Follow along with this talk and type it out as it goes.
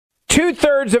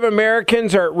2/3 of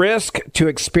Americans are at risk to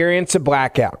experience a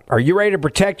blackout. Are you ready to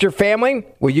protect your family?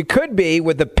 Well, you could be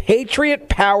with the Patriot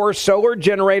Power Solar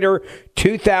Generator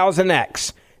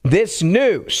 2000X. This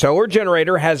new solar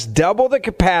generator has double the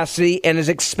capacity and is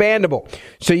expandable,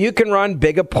 so you can run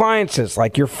big appliances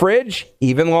like your fridge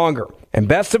even longer. And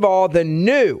best of all, the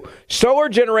new solar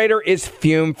generator is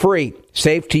fume-free,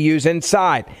 safe to use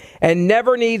inside, and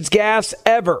never needs gas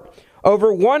ever.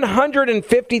 Over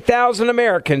 150,000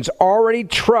 Americans already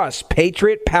trust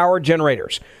Patriot Power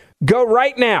Generators. Go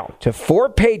right now to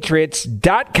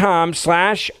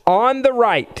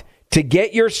 4patriots.com/ontherright to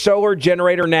get your solar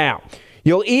generator now.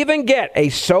 You'll even get a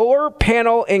solar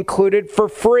panel included for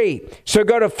free. So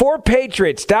go to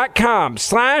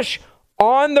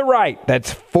 4patriots.com/ontherright.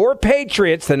 That's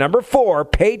 4patriots, the number 4,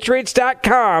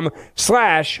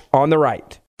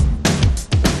 patriots.com/ontherright.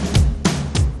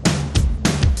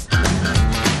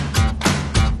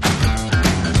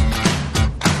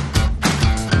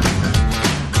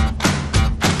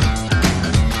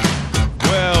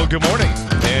 Well, good morning,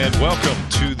 and welcome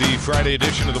to the Friday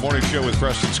edition of the Morning Show with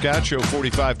Preston Scott, show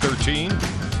 4513.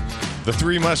 The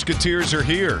Three Musketeers are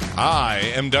here. I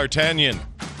am D'Artagnan.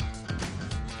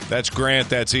 That's Grant,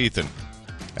 that's Ethan.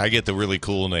 I get the really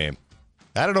cool name.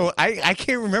 I don't know, I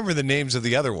can't remember the names of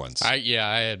the other ones. I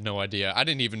had no idea. I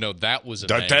didn't even know that was a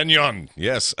D'Artagnan. name.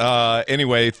 Yes.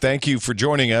 Anyway, thank you for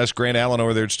joining us. Grant Allen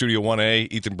over there at Studio 1A,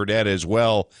 Ethan Burdett as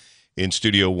well in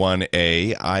Studio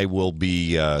 1A. I will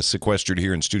be sequestered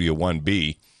here in Studio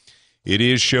 1B. It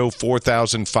is show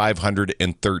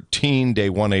 4513, day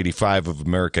 185 of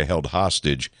America Held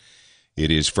Hostage.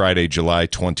 It is Friday, July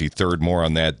 23rd. More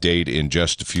on that date in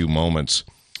just a few moments.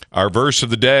 Our verse of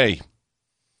the day: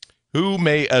 who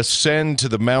may ascend to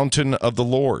the mountain of the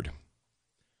Lord?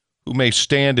 Who may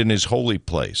stand in his holy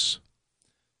place?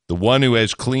 The one who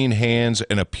has clean hands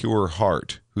and a pure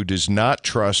heart, who does not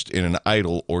trust in an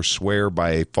idol or swear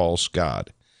by a false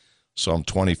god. Psalm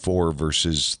 24,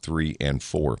 verses 3 and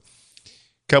 4. A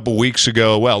couple weeks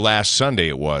ago, well, last Sunday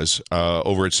it was,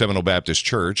 over at Seminole Baptist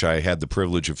Church, I had the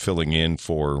privilege of filling in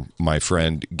for my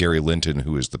friend Gary Linton,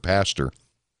 who is the pastor.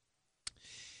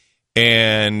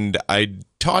 And I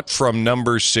taught from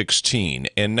number 16,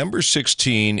 and number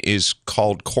 16 is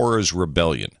called Korah's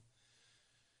Rebellion.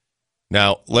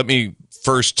 Now, let me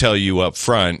first tell you up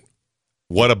front,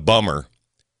 what a bummer.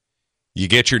 You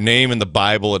get your name in the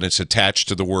Bible and it's attached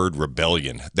to the word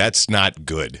rebellion. That's not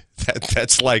good.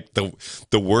 That's like the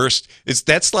worst.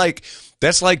 That's like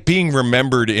being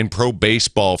remembered in pro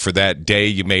baseball for that day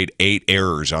you made 8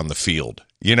 errors on the field,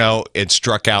 and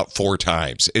struck out 4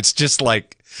 times. It's just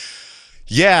like,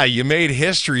 yeah, you made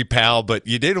history, pal, but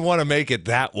you didn't want to make it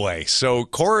that way. So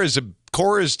Korah's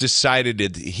decided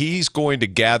that he's going to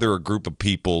gather a group of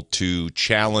people to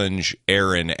challenge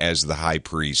Aaron as the high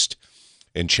priest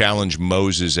and challenge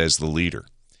Moses as the leader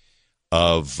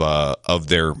of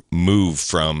their move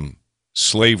from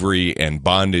slavery and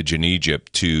bondage in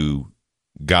Egypt to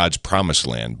God's promised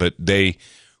land. But they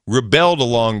rebelled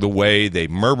along the way, they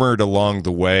murmured along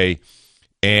the way,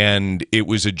 and it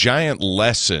was a giant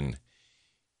lesson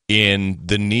in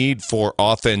the need for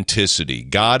authenticity.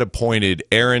 God appointed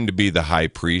Aaron to be the high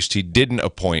priest. He didn't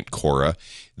appoint Korah.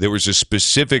 There was a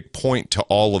specific point to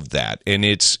all of that. And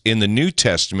it's in the New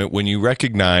Testament when you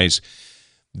recognize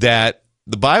that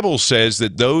the Bible says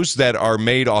that those that are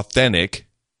made authentic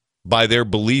by their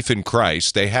belief in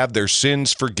Christ, they have their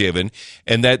sins forgiven.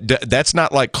 And that's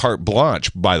not like carte blanche,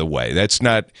 by the way. That's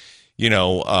not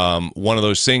one of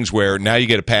those things where now you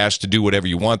get a pass to do whatever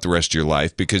you want the rest of your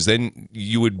life, because then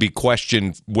you would be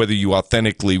questioned whether you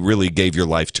authentically really gave your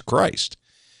life to Christ.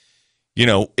 We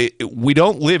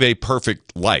don't live a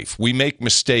perfect life. We make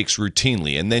mistakes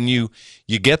routinely, and then you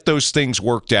get those things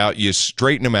worked out, you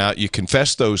straighten them out, you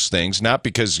confess those things, not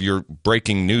because you're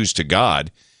breaking news to God.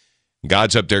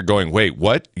 God's up there going, wait,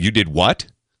 what? You did what?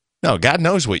 No, God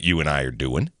knows what you and I are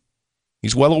doing.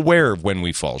 He's well aware of when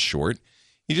we fall short.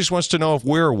 He just wants to know if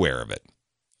we're aware of it.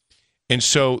 And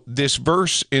so this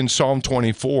verse in Psalm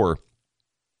 24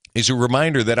 is a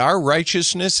reminder that our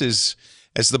righteousness is,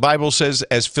 as the Bible says,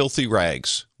 as filthy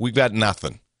rags. We've got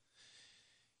nothing.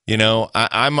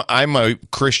 I'm a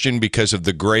Christian because of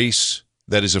the grace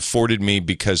that is afforded me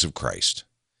because of Christ.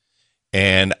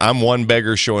 And I'm one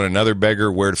beggar showing another beggar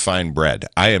where to find bread.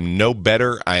 I am no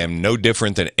better. I am no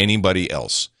different than anybody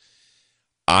else.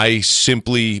 I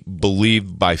simply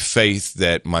believe by faith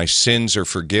that my sins are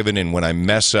forgiven, and when I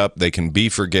mess up, they can be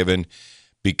forgiven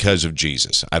because of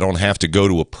Jesus. I don't have to go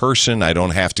to a person. I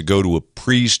don't have to go to a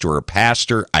priest or a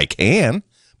pastor. I can,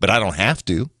 but I don't have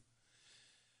to.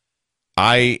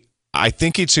 I I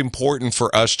think it's important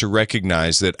for us to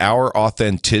recognize that our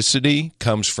authenticity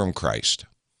comes from Christ.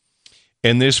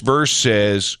 And this verse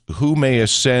says, who may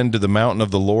ascend to the mountain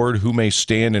of the Lord? Who may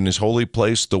stand in his holy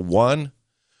place? The one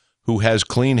who has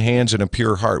clean hands and a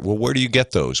pure heart. Well, where do you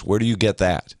get those? Where do you get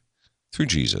that? Through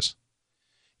Jesus.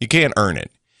 You can't earn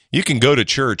it. You can go to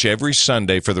church every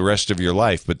Sunday for the rest of your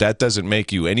life, but that doesn't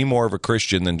make you any more of a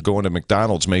Christian than going to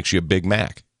McDonald's makes you a Big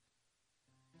Mac.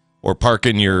 Or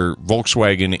parking your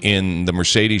Volkswagen in the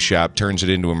Mercedes shop turns it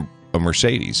into a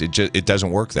Mercedes. It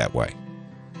doesn't work that way.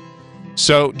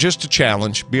 So just a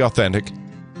challenge, be authentic.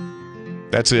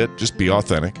 That's it. Just be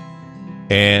authentic.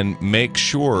 And make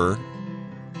sure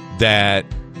that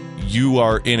you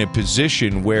are in a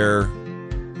position where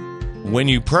when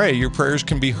you pray, your prayers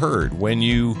can be heard. When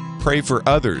you pray for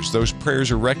others, those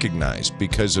prayers are recognized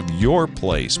because of your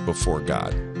place before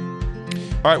God.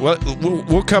 All right, well,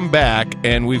 we'll come back,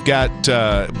 and we've got,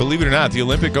 believe it or not, the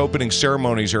Olympic opening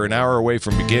ceremonies are an hour away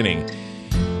from beginning,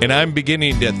 and I'm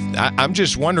I'm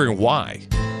just wondering why.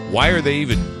 Why are they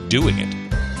even doing it?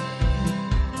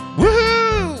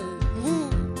 Woohoo!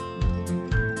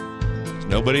 There's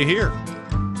nobody here.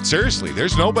 Seriously,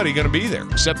 there's nobody going to be there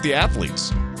except the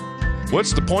athletes.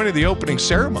 What's the point of the opening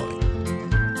ceremony?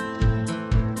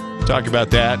 Talk about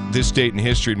that, this date in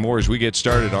history, and more as we get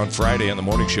started on Friday on the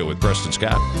Morning Show with Preston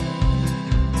Scott.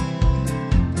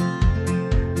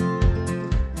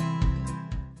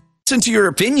 Listen to your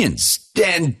opinions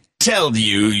and tell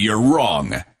you you're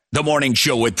wrong. The Morning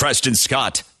Show with Preston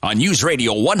Scott on News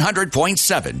Radio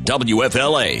 100.7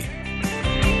 WFLA.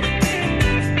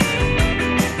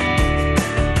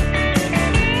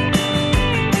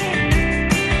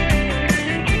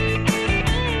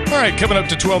 All right, coming up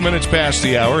to 12 minutes past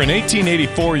the hour. In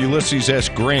 1884, Ulysses S.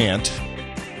 Grant,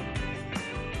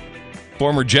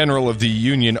 former general of the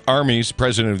Union Armies,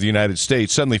 president of the United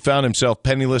States, suddenly found himself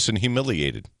penniless and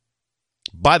humiliated.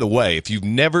 By the way, if you've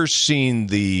never seen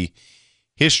the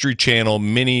History Channel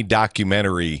mini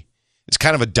documentary, it's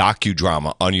kind of a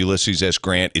docudrama on Ulysses S.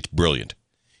 Grant. It's brilliant.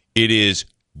 It is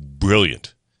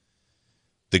brilliant.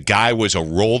 The guy was a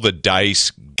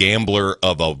roll-the-dice gambler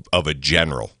of a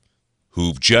general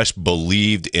who just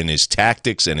believed in his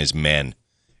tactics and his men,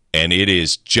 and it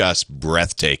is just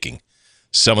breathtaking.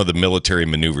 Some of the military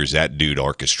maneuvers that dude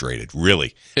orchestrated,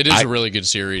 really. It is a really good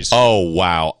series. Oh,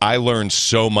 wow. I learned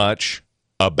so much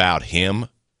about him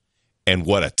and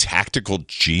what a tactical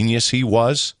genius he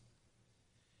was.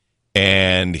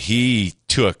 And he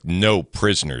took no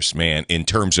prisoners, man, in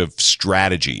terms of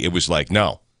strategy. It was like,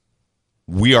 no,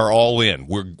 we are all in.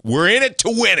 We're in it to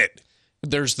win it.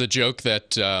 There's the joke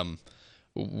that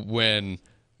when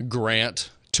Grant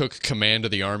took command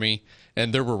of the army,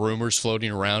 and there were rumors floating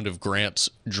around of Grant's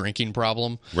drinking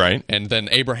problem. Right. And then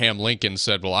Abraham Lincoln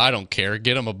said, well, I don't care.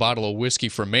 Get him a bottle of whiskey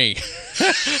from me.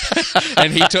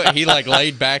 And he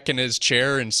laid back in his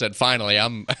chair and said, finally, I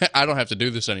don't have to do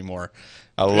this anymore.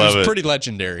 I love it. It was pretty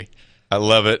legendary. I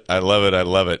love it. I love it. I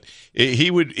love it.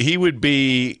 He would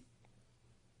be,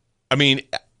 I mean,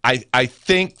 I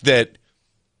think that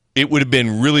it would have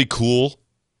been really cool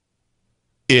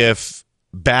if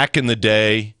back in the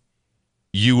day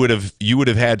you would have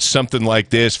had something like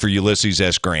this for Ulysses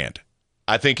S. Grant.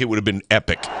 I think it would have been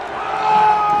epic. I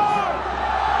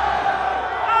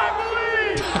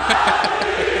believe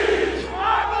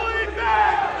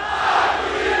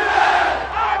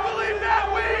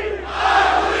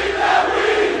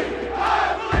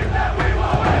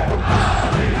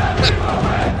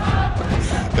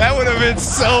That would have been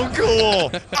so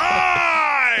cool.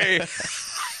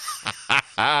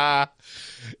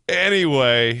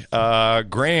 Anyway,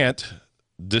 Grant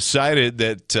decided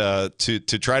that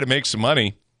to try to make some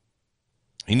money,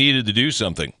 he needed to do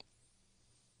something.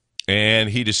 And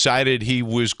he decided he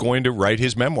was going to write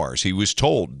his memoirs. He was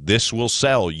told, this will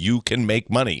sell. You can make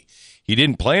money. He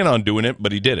didn't plan on doing it,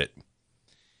 but he did it.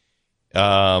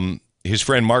 His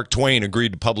friend Mark Twain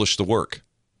agreed to publish the work.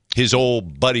 His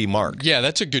old buddy Mark. Yeah,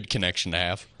 that's a good connection to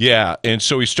have. Yeah, and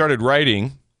so he started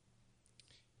writing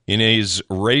in his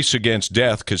race against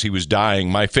death because he was dying.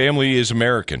 My family is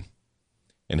American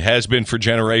and has been for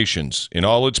generations in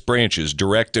all its branches,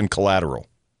 direct and collateral.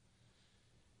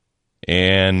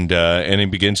 And he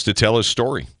begins to tell his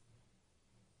story.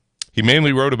 He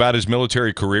mainly wrote about his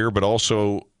military career, but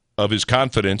also of his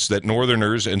confidence that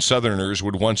Northerners and Southerners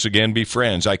would once again be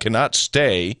friends. I cannot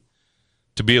stay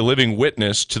to be a living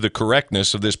witness to the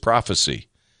correctness of this prophecy,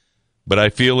 but I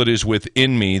feel it is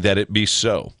within me that it be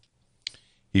so.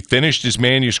 He finished his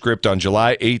manuscript on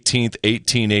July 18th,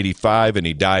 1885, and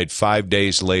he died 5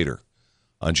 days later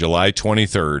on July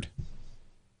 23rd,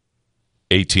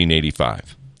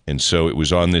 1885. And so it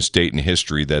was on this date in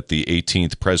history that the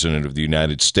 18th President of the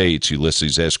United States,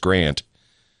 Ulysses S. Grant,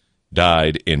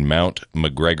 died in Mount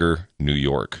McGregor, New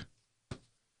York.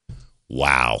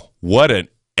 Wow. What an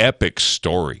epic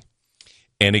story.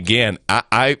 And again,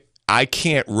 I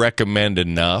can't recommend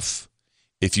enough,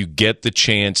 if you get the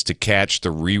chance to catch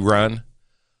the rerun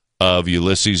of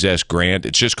Ulysses S. Grant.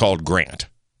 It's just called Grant.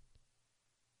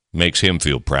 Makes him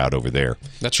feel proud over there.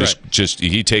 That's right. Just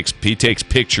he takes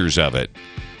pictures of it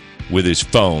with his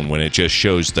phone when it just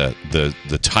shows the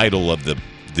title of the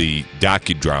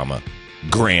docudrama.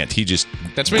 Grant.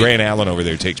 That's me. Grant Allen over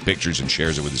there takes pictures and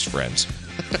shares it with his friends,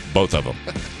 both of them.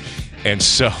 And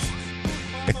so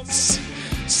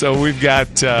we've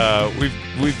got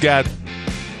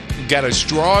a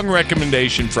strong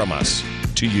recommendation from us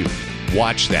to you.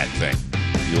 Watch that thing.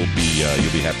 You'll be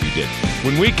happy you did.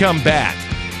 When we come back,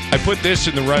 I put this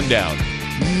in the rundown.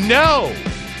 No!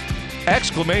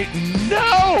 Exclamation,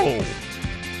 no!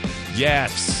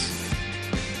 Yes.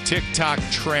 TikTok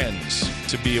trends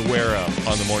to be aware of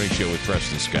on the morning show with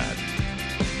Preston Scott.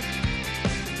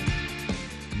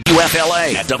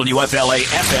 WFLA at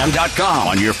WFLAFM.com.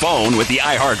 On your phone with the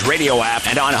iHeartRadio app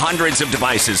and on hundreds of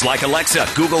devices like Alexa,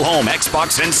 Google Home,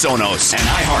 Xbox, and Sonos. And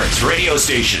iHeart's radio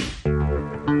station.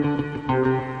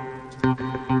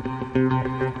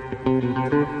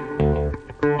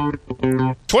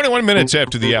 21 minutes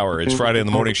after the hour. It's Friday in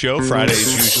the Morning Show. Friday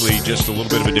is usually just a little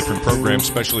bit of a different program,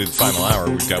 especially the final hour.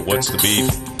 We've got What's the Beef?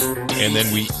 And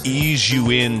then we ease you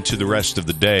into the rest of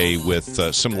the day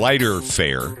with some lighter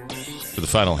fare for the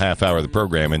final half hour of the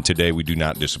program. And today we do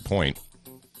not disappoint.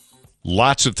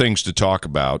 Lots of things to talk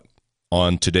about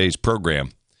on today's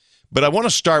program. But I want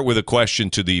to start with a question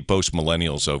to the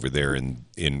post-millennials over there in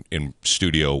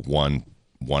Studio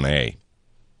 1A.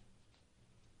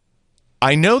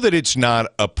 I know that it's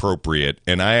not appropriate,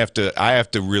 and I have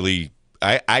to really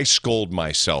I scold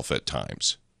myself at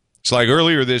times. It's like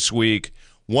earlier this week,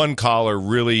 one caller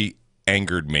really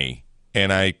angered me,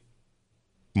 and I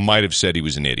might have said he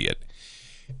was an idiot.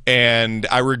 And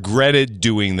I regretted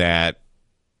doing that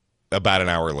about an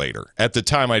hour later. At the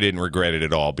time, I didn't regret it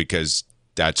at all because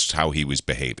that's how he was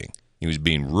behaving. He was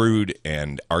being rude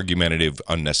and argumentative,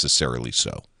 unnecessarily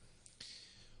so.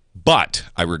 But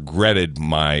I regretted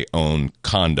my own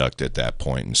conduct at that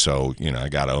point, and so, I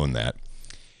got to own that.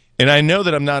 And I know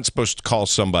that I'm not supposed to call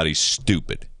somebody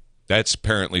stupid. That's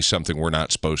apparently something we're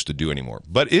not supposed to do anymore.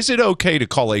 But is it okay to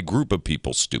call a group of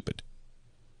people stupid?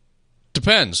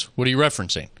 Depends. What are you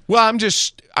referencing? Well,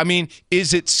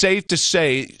 is it safe to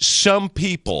say some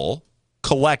people,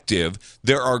 collective,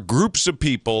 there are groups of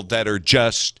people that are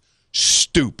just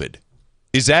stupid?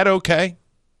 Is that okay?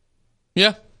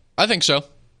 Yeah, I think so.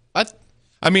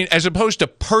 As opposed to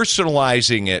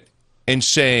personalizing it and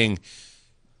saying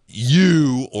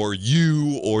you or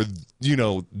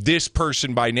this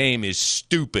person by name is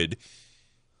stupid,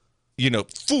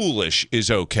 foolish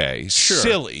is okay. Sure.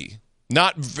 Silly,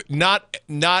 not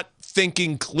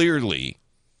thinking clearly.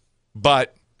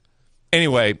 But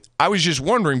anyway, I was just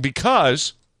wondering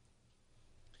because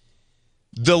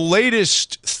the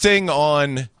latest thing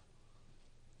on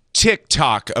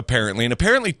TikTok,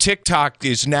 apparently TikTok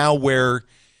is now where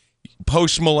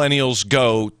post-millennials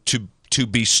go to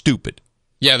be stupid.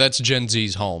 Yeah, that's Gen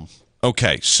Z's home.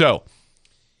 Okay, so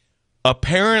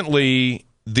apparently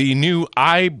the new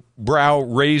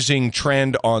eyebrow-raising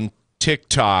trend on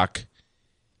TikTok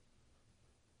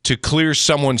to clear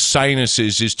someone's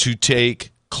sinuses is to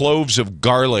take cloves of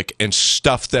garlic and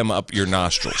stuff them up your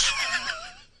nostrils.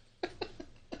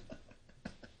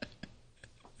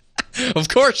 Of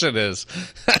course it is.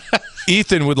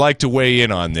 Ethan would like to weigh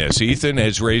in on this. Ethan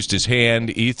has raised his hand.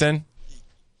 Ethan?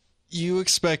 You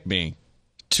expect me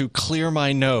to clear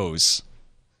my nose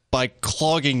by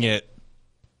clogging it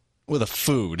with a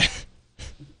food?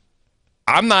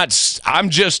 I'm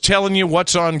just telling you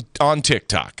what's on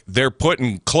TikTok. They're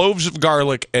putting cloves of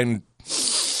garlic and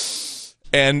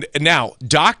now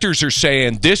doctors are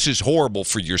saying this is horrible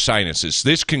for your sinuses.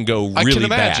 This can go really bad. I can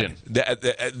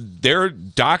imagine. Their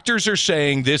doctors are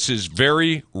saying this is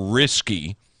very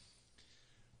risky.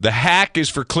 The hack is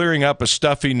for clearing up a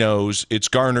stuffy nose. It's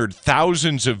garnered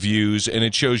thousands of views, and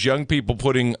it shows young people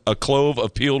putting a clove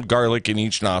of peeled garlic in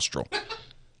each nostril.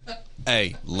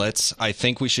 Hey, I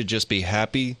think we should just be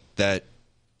happy that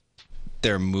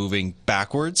they're moving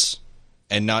backwards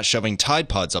and not shoving Tide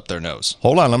Pods up their nose.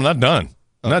 Hold on, I'm not done.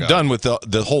 I'm not done with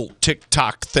the whole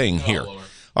TikTok thing here.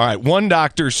 All right, one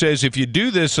doctor says if you do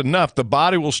this enough, the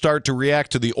body will start to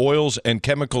react to the oils and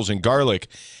chemicals in garlic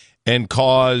and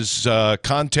cause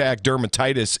contact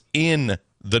dermatitis in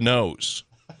the nose.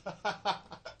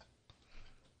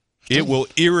 It will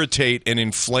irritate and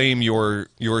inflame your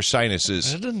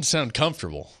sinuses. That doesn't sound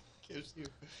comfortable.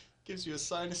 Gives you a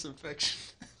sinus infection.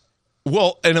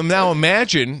 Well, and now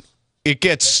imagine it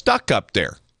gets stuck up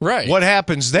there. Right. What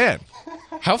happens then?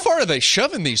 How far are they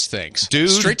shoving these things? Dude.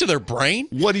 Straight to their brain?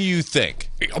 What do you think?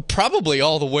 Probably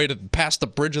all the way to past the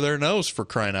bridge of their nose, for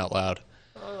crying out loud.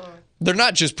 They're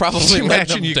not just probably Just letting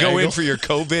imagine them you dangle. go in for your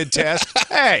COVID test.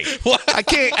 Hey, I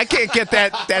can't get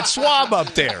that swab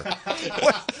up there.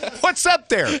 What's up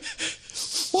there?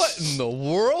 What in the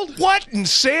world? What in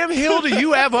Sam Hill do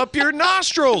you have up your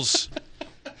nostrils?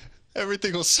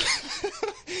 Everything will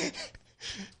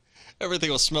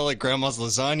smell like grandma's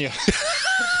lasagna.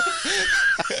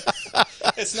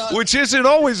 It's not. Which isn't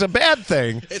always a bad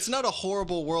thing. It's not a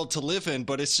horrible world to live in,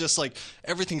 but it's just like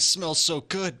everything smells so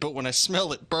good, but when I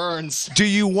smell it burns. Do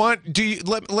you want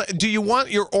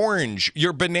your orange,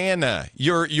 your banana,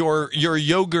 your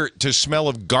yogurt to smell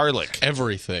of garlic?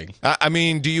 Everything. I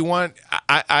mean, do you want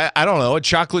I don't know, a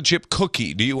chocolate chip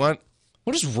cookie? Do you want?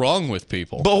 What is wrong with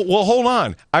people? But well, hold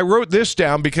on. I wrote this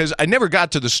down because I never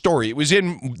got to the story. It was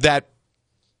in that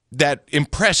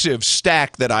impressive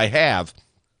stack that I have.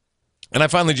 And I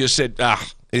finally just said, I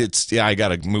got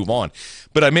to move on.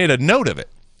 But I made a note of it.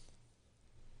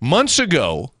 Months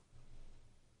ago,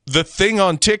 the thing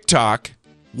on TikTok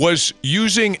was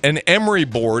using an emery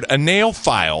board, a nail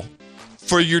file,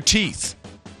 for your teeth.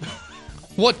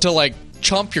 What, to like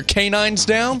chomp your canines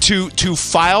down? To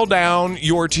file down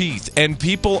your teeth. And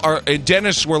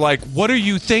dentists were like, what are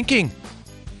you thinking?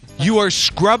 You are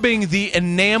scrubbing the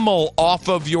enamel off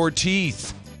of your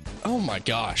teeth. Oh my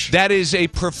gosh. That is a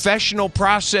professional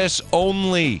process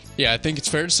only. Yeah, I think it's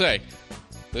fair to say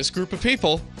this group of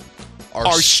people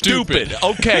are stupid.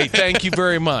 Okay, thank you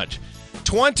very much.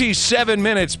 27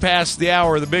 minutes past the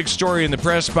hour. The big story in the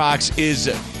press box is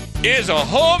a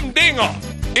humdinger.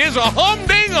 Is a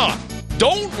humdinger.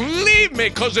 Don't leave me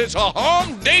because it's a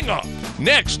humdinger.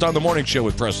 Next on The Morning Show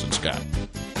with Preston Scott.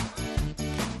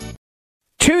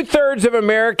 2/3 of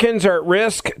Americans are at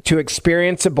risk to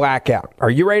experience a blackout.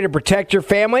 Are you ready to protect your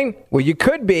family? Well, you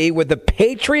could be with the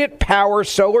Patriot Power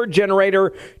Solar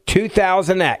Generator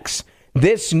 2000X.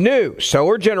 This new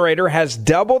solar generator has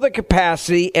double the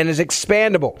capacity and is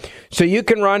expandable, so you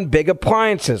can run big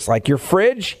appliances like your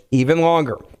fridge even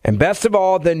longer. And best of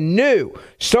all, the new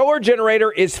solar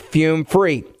generator is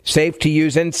fume-free, safe to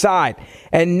use inside,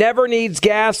 and never needs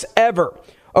gas ever.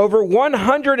 Over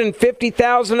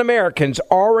 150,000 Americans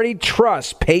already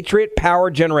trust Patriot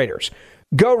Power Generators.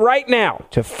 Go right now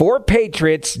to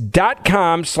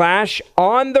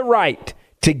 4patriots.com/ontherright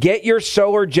to get your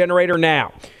solar generator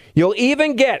now. You'll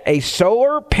even get a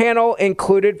solar panel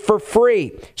included for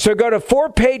free. So go to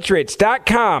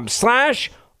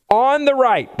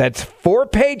 4patriots.com/ontherright. That's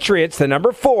 4patriots, the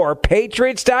number 4,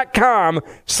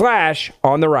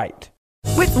 patriots.com/ontherright.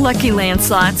 With Lucky Land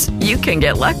Slots, you can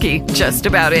get lucky just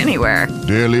about anywhere.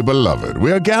 Dearly beloved,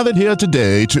 we are gathered here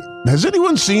today to... Has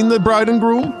anyone seen the bride and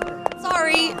groom?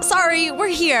 Sorry, we're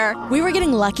here. We were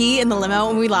getting lucky in the limo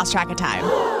and we lost track of time.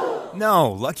 No,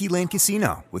 Lucky Land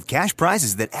Casino, with cash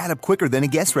prizes that add up quicker than a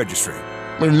guest registry.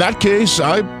 In that case,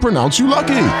 I pronounce you lucky.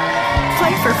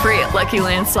 Play for free at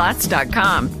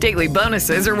LuckyLandSlots.com. Daily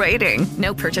bonuses are waiting.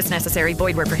 No purchase necessary.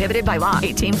 Void where prohibited by law.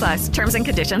 18+. Terms and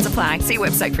conditions apply. See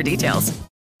website for details.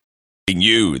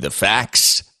 You, the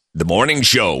facts. The Morning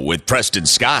Show with Preston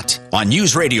Scott on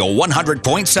News Radio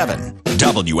 100.7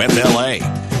 WFLA.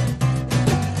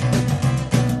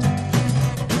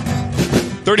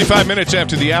 35 minutes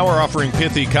after the hour, offering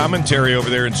pithy commentary over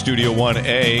there in Studio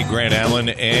 1A, Grant Allen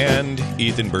and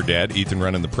Ethan Burdett. Ethan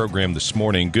running the program this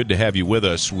morning. Good to have you with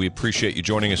us. We appreciate you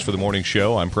joining us for the morning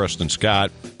show. I'm Preston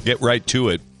Scott. Get right to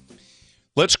it.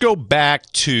 Let's go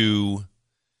back to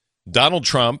Donald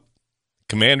Trump,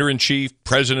 Commander-in-Chief,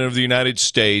 President of the United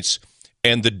States,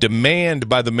 and the demand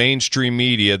by the mainstream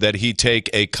media that he take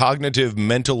a cognitive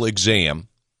mental exam,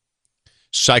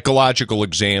 psychological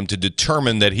exam, to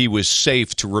determine that he was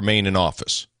safe to remain in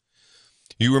office.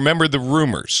 You remember the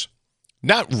rumors.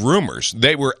 Not rumors.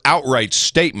 They were outright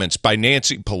statements by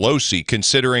Nancy Pelosi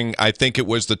considering, I think it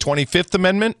was the 25th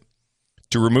Amendment,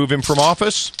 to remove him from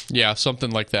office. Yeah,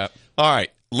 something like that. All right.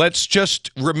 Let's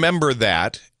just remember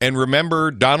that and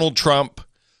remember Donald Trump,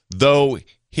 though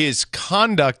his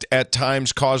conduct at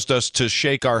times caused us to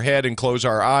shake our head and close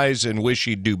our eyes and wish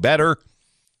he'd do better.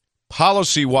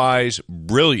 Policy-wise,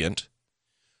 brilliant.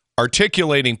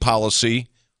 Articulating policy,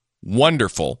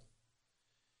 wonderful.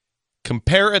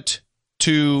 Compare it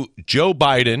to Joe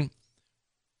Biden,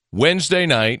 Wednesday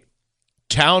night,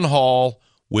 town hall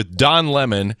with Don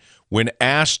Lemon, when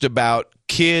asked about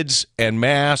kids and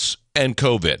masks and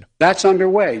COVID. That's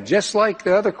underway, just like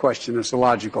the other question is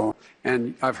illogical.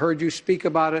 And I've heard you speak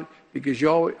about it because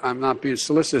I'm not being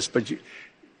solicitous, but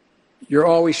you're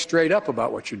always straight up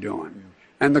about what you're doing.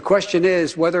 And the question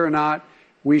is whether or not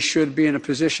we should be in a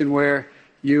position where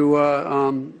you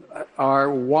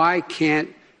why can't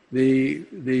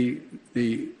the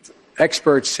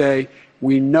experts say,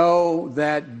 we know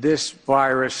that this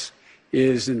virus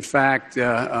is in fact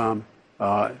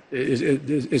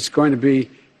it's going to be,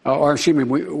 or excuse me,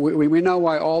 we know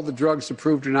why all the drugs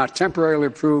approved are not temporarily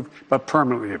approved but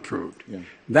permanently approved. Yeah.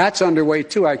 That's underway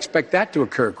too. I expect that to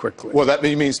occur quickly. Well, that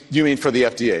means you mean for the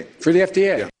FDA? For the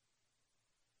FDA. Yeah.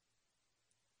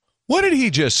 What did he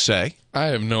just say? I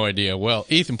have no idea. Well,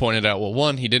 Ethan pointed out, well,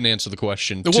 one, he didn't answer the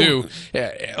question. Two,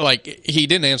 he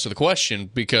didn't answer the question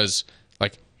because,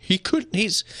 he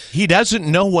doesn't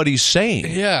know what he's saying.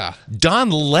 Yeah. Don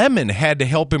Lemon had to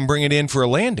help him bring it in for a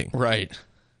landing. Right.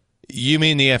 You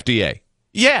mean the FDA?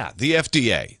 Yeah, the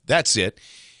FDA. That's it.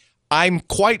 I'm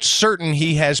quite certain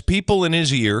he has people in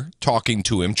his ear talking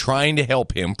to him, trying to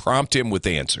help him, prompt him with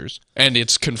answers. And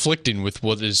it's conflicting with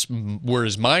where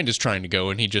his mind is trying to go,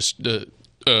 and he just...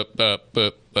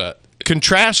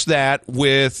 Contrast that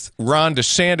with Ron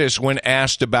DeSantis when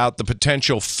asked about the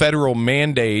potential federal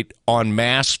mandate on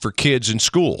masks for kids in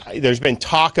school. There's been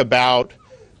talk about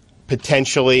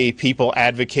potentially people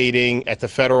advocating at the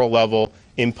federal level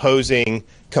imposing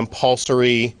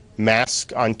compulsory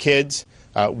masks on kids.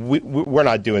 We're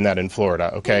not doing that in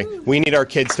Florida, okay? We need our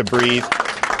kids to breathe.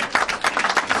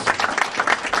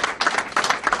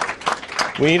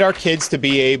 We need our kids to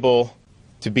be able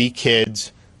to be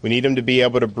kids. We need them to be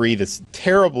able to breathe. It's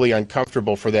terribly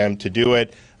uncomfortable for them to do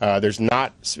it. There's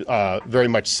not very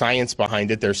much science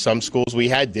behind it. There's some schools we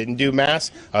had didn't do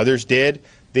masks. Others did.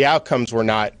 The outcomes were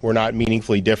not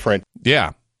meaningfully different.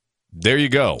 Yeah. There you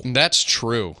go. That's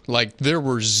true. There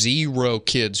were 0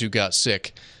 kids who got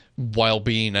sick while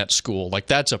being at school.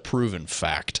 That's a proven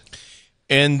fact.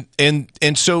 And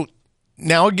so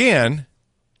now again,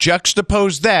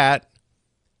 juxtapose that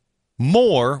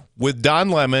more with Don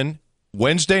Lemon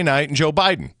Wednesday night and Joe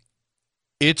Biden.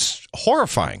 It's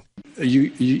horrifying.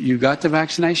 You got the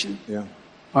vaccination? Yeah.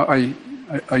 Are you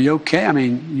okay? I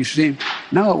mean, you seem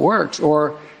no, it works.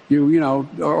 Or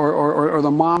or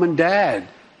the mom and dad,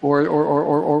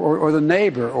 or the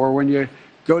neighbor, or when you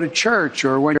go to church,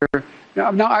 or when you're.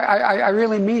 No, I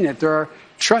really mean it. There are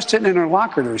trusted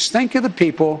interlocutors. Think of the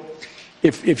people.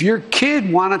 If your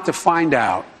kid wanted to find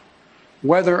out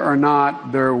whether or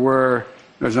not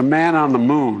there's a man on the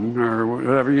moon or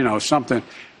whatever, something,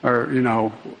 or,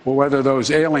 whether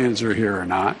those aliens are here or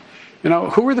not,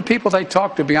 who are the people they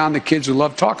talk to beyond the kids who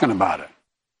love talking about it?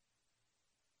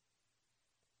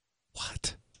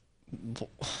 What?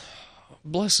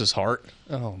 Bless his heart.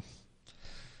 Oh.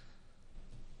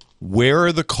 Where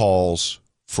are the calls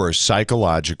for a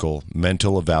psychological,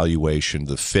 mental evaluation,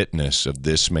 the fitness of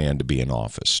this man to be in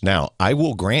office? Now, I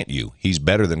will grant you, he's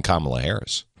better than Kamala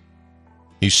Harris.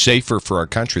 He's safer for our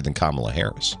country than Kamala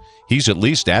Harris. He's at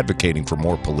least advocating for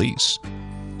more police.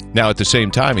 Now, at the same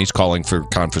time, he's calling for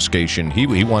confiscation.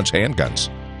 He wants handguns.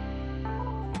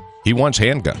 He wants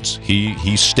handguns.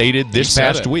 He stated this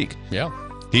past week. Yeah.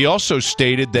 He also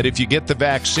stated that if you get the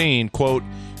vaccine, quote,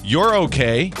 you're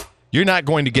okay. You're not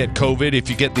going to get COVID if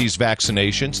you get these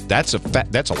vaccinations. That's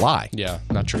a lie. Yeah,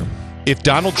 not true. If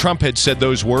Donald Trump had said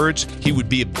those words, he would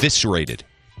be eviscerated.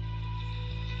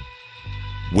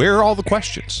 Where are all the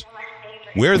questions?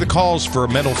 Where are the calls for a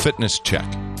mental fitness check?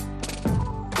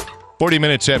 40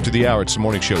 minutes after the hour, it's the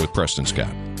Morning Show with Preston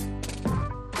Scott.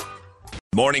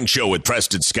 Morning Show with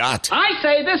Preston Scott. I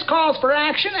say this calls for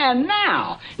action, and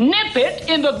now, nip it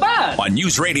in the bud. On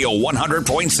News Radio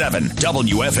 100.7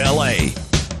 WFLA.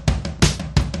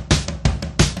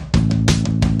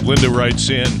 Linda writes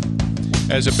in,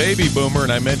 as a baby boomer,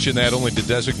 and I mention that only to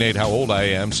designate how old I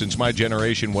am, since my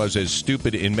generation was as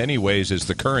stupid in many ways as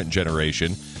the current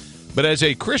generation. But as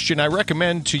a Christian, I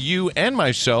recommend to you and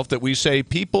myself that we say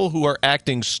people who are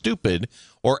acting stupid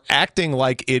or acting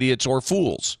like idiots or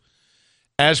fools.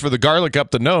 As for the garlic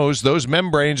up the nose, those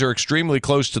membranes are extremely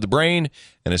close to the brain,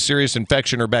 and a serious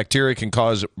infection or bacteria can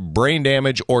cause brain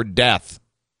damage or death.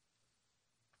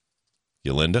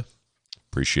 Yolinda,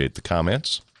 appreciate the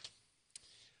comments.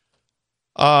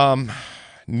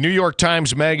 New York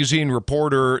Times Magazine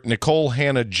reporter Nicole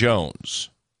Hannah-Jones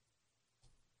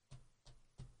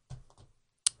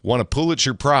won a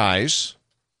Pulitzer Prize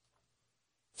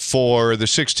for the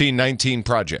 1619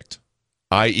 Project,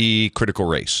 i.e. critical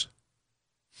race.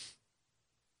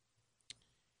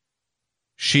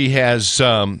 She has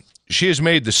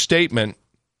made the statement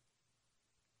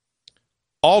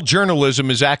All journalism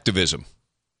is activism.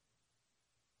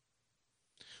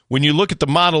 When you look at the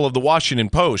model of the Washington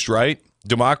Post, right?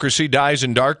 Democracy dies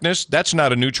in darkness. That's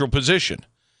not a neutral position.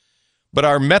 But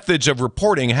our methods of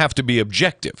reporting have to be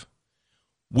objective.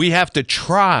 We have to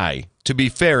try to be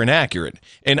fair and accurate.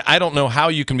 And I don't know how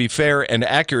you can be fair and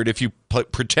accurate if you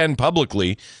pretend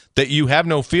publicly that you have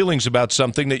no feelings about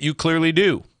something that you clearly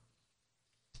do.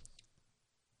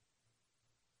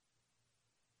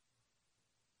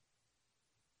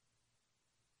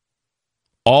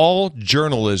 All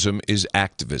journalism is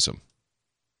activism.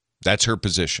 That's her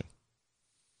position.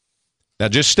 Now,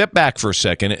 just step back for a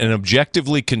second and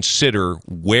objectively consider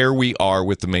where we are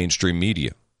with the mainstream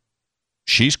media.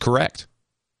 She's correct.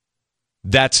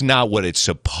 That's not what it's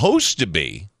supposed to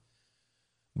be,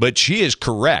 but she is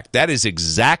correct. That is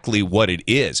exactly what it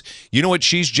is. You know what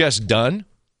she's just done?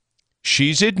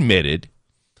 She's admitted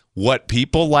what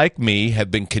people like me have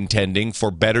been contending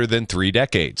for better than 3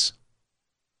 decades.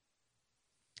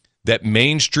 That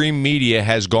mainstream media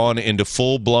has gone into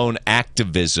full-blown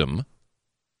activism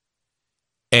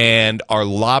and are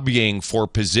lobbying for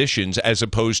positions as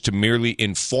opposed to merely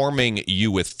informing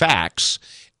you with facts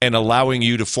and allowing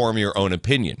you to form your own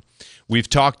opinion. We've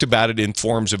talked about it in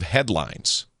forms of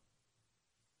headlines.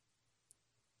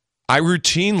 I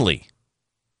routinely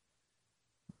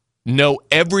know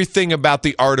everything about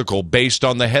the article based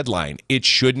on the headline. It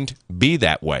shouldn't be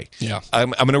that way. Yeah.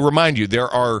 I'm going to remind you, there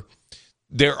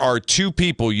are 2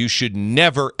 people you should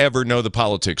never, ever know the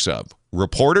politics of: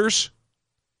 reporters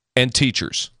and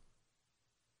teachers.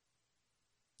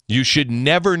 You should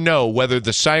never know whether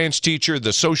the science teacher,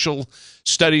 the social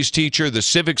studies teacher, the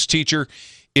civics teacher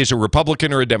is a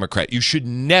Republican or a Democrat. You should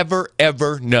never,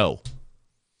 ever know.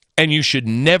 And you should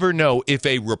never know if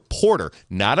a reporter,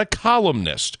 not a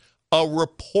columnist, a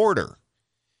reporter,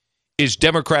 is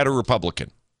Democrat or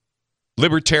Republican.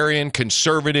 Libertarian,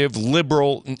 conservative,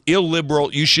 liberal,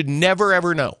 illiberal. You should never,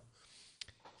 ever know.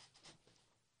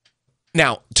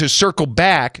 Now, to circle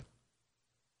back,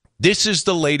 this is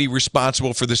the lady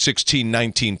responsible for the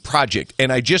 1619 Project,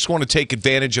 and I just want to take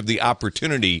advantage of the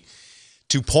opportunity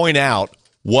to point out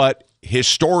what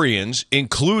historians,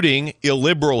 including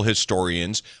illiberal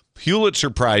historians, Pulitzer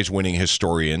Prize-winning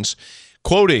historians,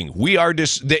 quoting,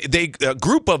 a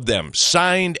group of them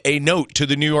signed a note to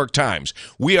the New York Times.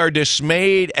 We are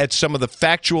dismayed at some of the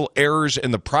factual errors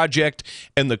in the project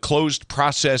and the closed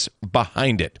process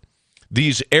behind it.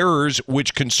 These errors,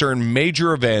 which concern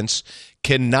major events,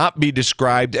 cannot be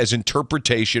described as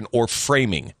interpretation or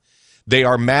framing. They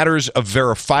are matters of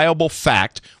verifiable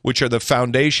fact, which are the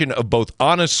foundation of both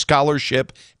honest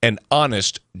scholarship and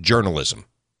honest journalism.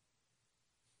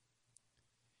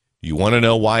 You want to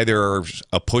know why there's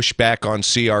a pushback on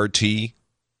CRT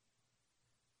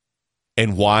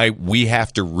and why we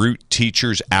have to root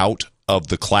teachers out of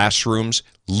the classrooms?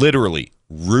 Literally,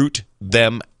 root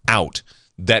them out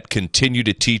that continue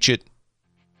to teach it?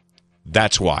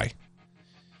 That's why.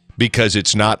 Because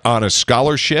it's not honest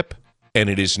scholarship and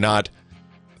it is not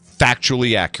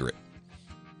factually accurate.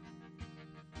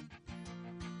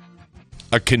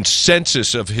 A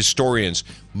consensus of historians,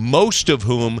 most of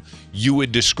whom you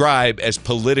would describe as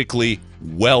politically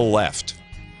well left.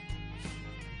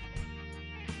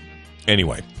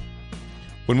 Anyway,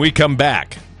 when we come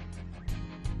back,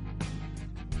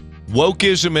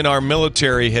 wokeism in our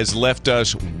military has left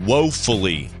us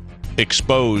woefully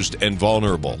exposed and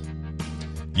vulnerable.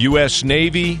 U.S.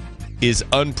 Navy is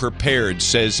unprepared,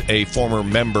 says a former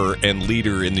member and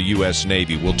leader in the U.S.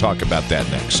 Navy. We'll talk about that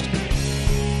next.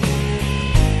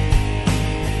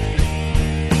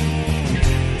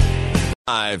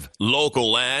 Live,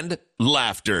 local, and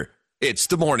laughter. It's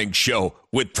the morning show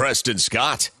with Preston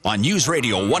Scott on News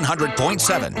Radio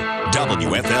 100.7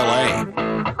 WFLA.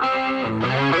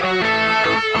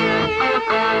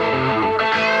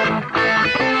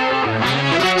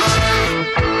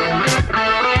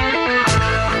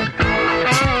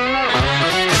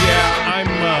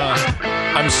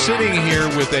 I'm sitting here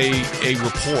with a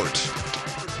report.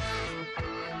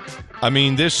 I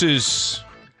mean, this is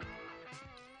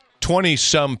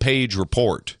 20-some page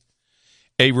report.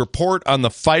 A report on the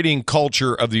fighting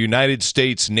culture of the United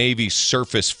States Navy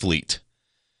surface fleet.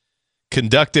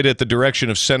 Conducted at the direction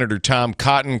of Senator Tom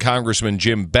Cotton, Congressman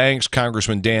Jim Banks,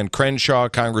 Congressman Dan Crenshaw,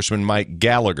 Congressman Mike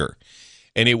Gallagher.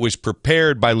 And it was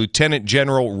prepared by Lieutenant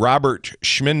General Robert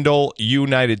Schmindel,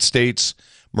 United States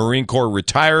Marine Corps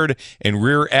retired, and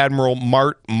Rear Admiral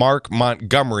Mark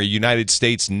Montgomery, United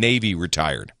States Navy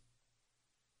retired.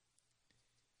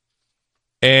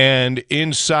 And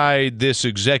inside this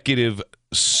executive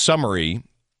summary,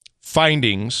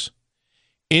 findings: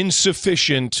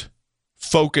 insufficient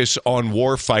focus on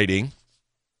war fighting,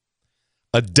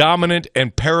 a dominant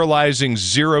and paralyzing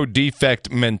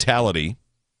zero-defect mentality,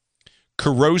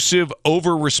 corrosive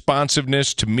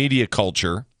over-responsiveness to media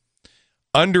culture,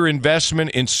 underinvestment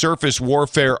in surface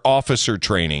warfare officer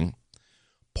training,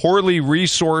 poorly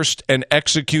resourced and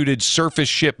executed surface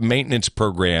ship maintenance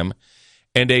program,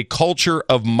 and a culture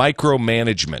of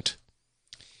micromanagement.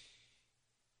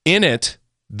 In it,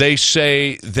 they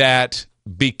say that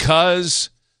because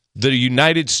the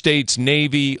United States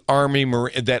Navy, Army,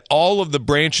 Marine, that all of the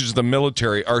branches of the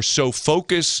military are so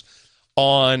focused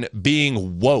on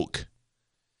being woke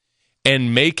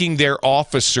and making their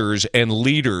officers and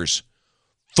leaders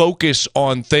focus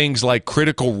on things like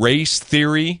critical race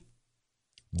theory,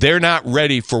 they're not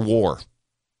ready for war.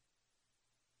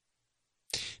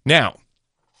 Now,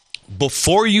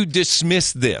 before you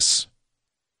dismiss this,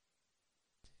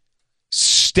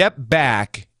 step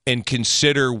back and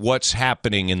consider what's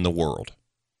happening in the world.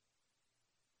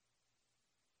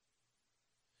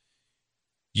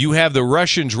 You have the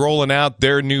Russians rolling out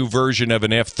their new version of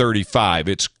an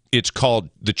F-35. It's called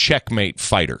the Checkmate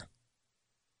Fighter.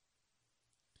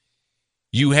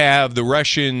 You have the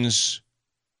Russians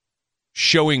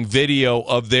showing video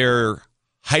of their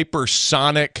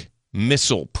hypersonic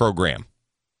missile program.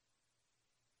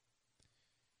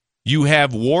 You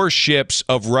have warships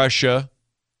of Russia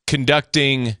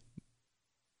conducting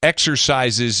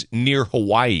exercises near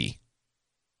Hawaii.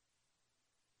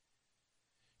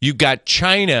 You've got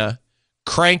China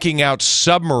cranking out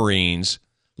submarines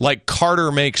like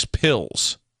Carter makes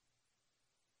pills.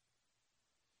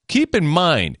 Keep in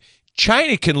mind,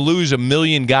 China can lose 1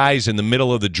 million guys in the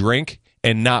middle of the drink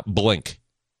and not blink.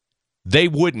 They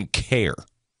wouldn't care.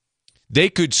 They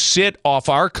could sit off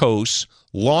our coast,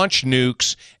 launch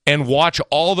nukes, and watch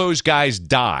all those guys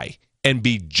die and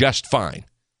be just fine.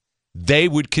 They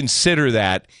would consider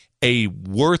that a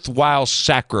worthwhile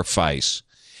sacrifice,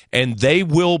 and they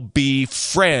will be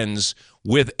friends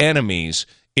with enemies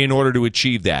in order to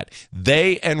achieve that.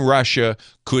 They and Russia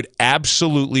could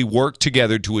absolutely work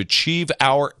together to achieve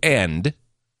our end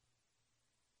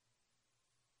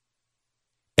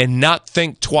and not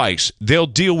think twice. They'll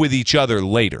deal with each other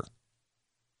later.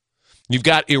 You've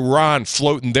got Iran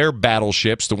floating their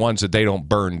battleships, the ones that they don't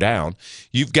burn down.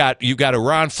 You've got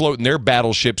Iran floating their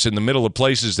battleships in the middle of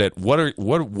places that what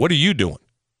are you doing?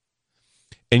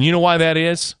 And you know why that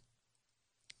is?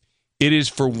 It is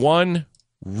for one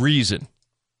reason.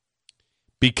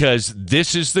 Because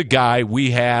this is the guy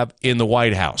we have in the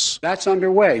White House. That's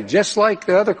underway, just like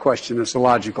the other question that's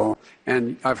illogical.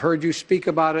 And I've heard you speak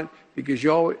about it because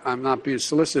you always, I'm not being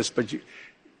solicitous, but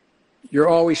you're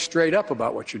always straight up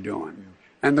about what you're doing.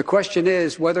 Yeah. And the question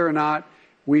is whether or not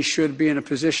we should be in a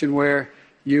position where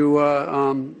you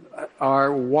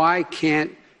are, why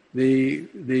can't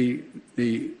the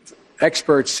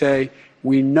experts say,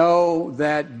 we know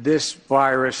that this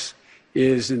virus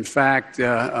is in fact,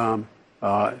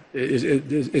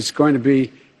 it's going to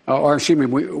be, or excuse me,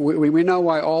 we know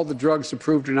why all the drugs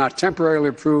approved are not temporarily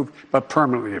approved, but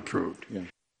permanently approved. Yeah.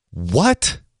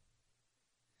 What?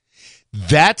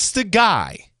 That's the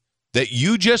guy that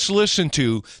you just listened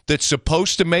to that's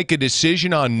supposed to make a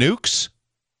decision on nukes?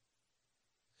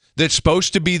 That's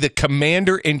supposed to be the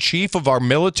commander-in-chief of our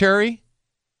military?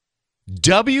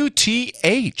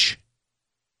 WTH.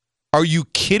 Are you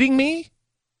kidding me?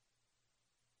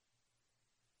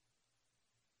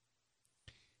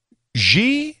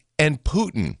 Xi and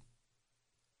Putin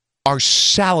are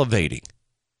salivating.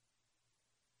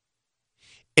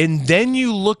 And then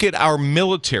you look at our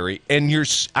military, and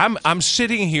I'm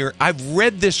sitting here, I've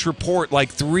read this report like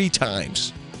 3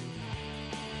 times.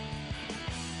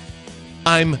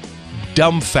 I'm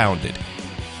dumbfounded.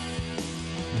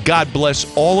 God bless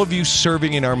all of you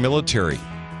serving in our military.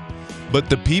 But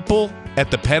the people at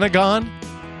the Pentagon,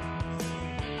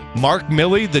 Mark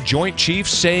Milley, the Joint Chief,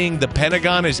 saying the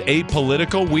Pentagon is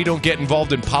apolitical, we don't get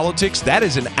involved in politics, that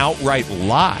is an outright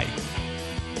lie.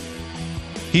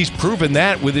 He's proven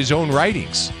that with his own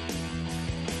writings.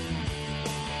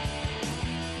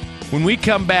 When we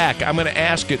come back, I'm going to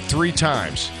ask it 3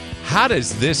 times. How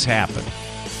does this happen?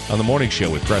 On The Morning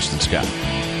Show with Preston Scott.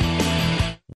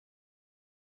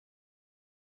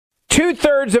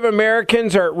 2/3 of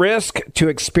Americans are at risk to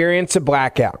experience a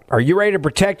blackout. Are you ready to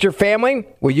protect your family?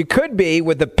 Well, you could be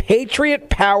with the Patriot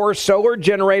Power Solar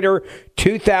Generator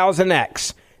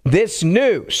 2000X. This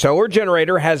new solar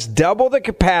generator has double the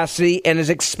capacity and is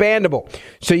expandable,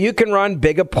 so you can run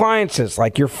big appliances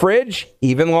like your fridge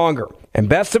even longer. And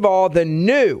best of all, the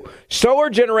new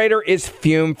solar generator is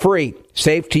fume-free,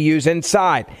 safe to use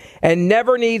inside, and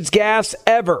never needs gas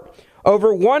ever.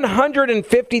 Over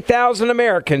 150,000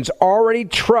 Americans already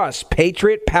trust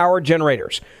Patriot Power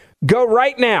Generators. Go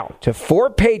right now to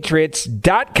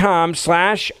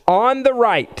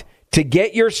 4patriots.com/ontherite to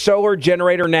get your solar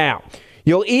generator now.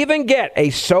 You'll even get a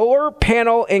solar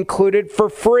panel included for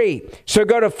free. So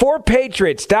go to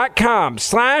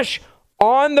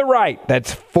 4patriots.com/ontherite.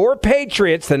 That's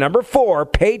 4patriots, the number 4,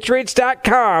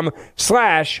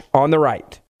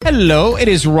 patriots.com/ontherite. Hello, it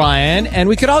is Ryan, and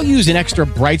we could all use an extra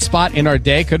bright spot in our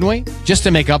day, couldn't we? Just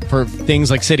to make up for things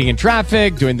like sitting in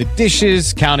traffic, doing the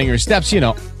dishes, counting your steps,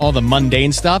 all the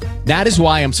mundane stuff. That is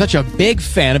why I'm such a big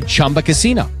fan of Chumba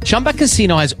Casino. Chumba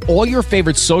Casino has all your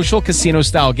favorite social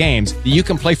casino-style games that you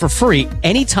can play for free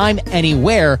anytime,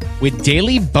 anywhere with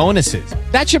daily bonuses.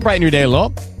 That should brighten your day a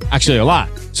little. Actually, a lot.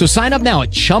 So sign up now at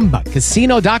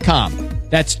ChumbaCasino.com.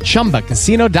 That's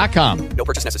ChumbaCasino.com. No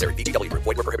purchase necessary. VGW Group.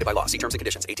 Void where prohibited by law. See terms and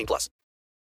conditions. 18+.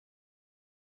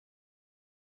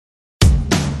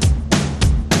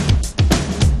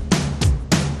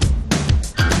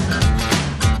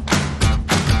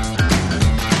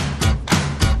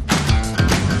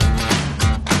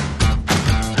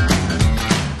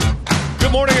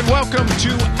 Good morning and welcome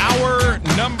to hour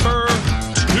number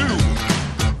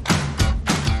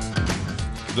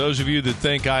 2. Those of you that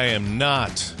think I am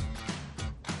not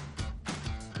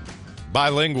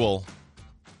bilingual,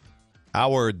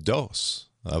 hour dos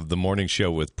of the morning show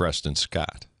with Preston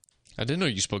Scott. I didn't know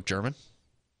you spoke German.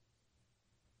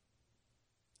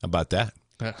 How about that?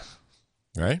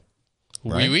 Right?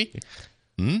 Oui, oui.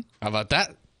 Hmm? How about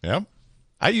that? Yeah.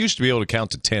 I used to be able to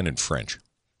count to 10 in French.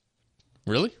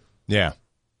 Really? Yeah.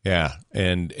 Yeah.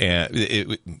 And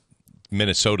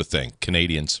Minnesota thing,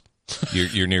 Canadians.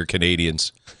 You're near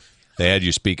Canadians. They had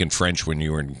you speaking French when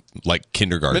you were in,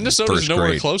 kindergarten, Minnesota's first nowhere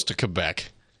grade. close to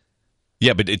Quebec.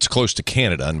 Yeah, but it's close to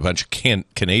Canada, and a bunch of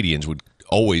Canadians would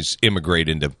always immigrate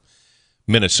into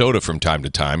Minnesota from time to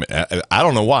time. I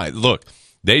don't know why. Look,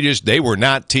 they were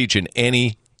not teaching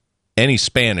any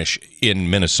Spanish in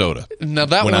Minnesota. Now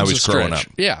that when I one's was a growing stretch.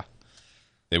 up. Yeah.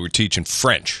 They were teaching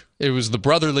French. It was the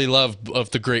brotherly love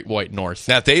of the Great White North.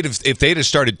 Now, if they'd have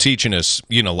started teaching us,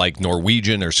 like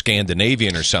Norwegian or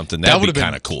Scandinavian or something, that would be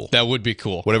kind of cool. That would be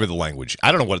cool. Whatever the language.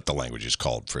 I don't know what the language is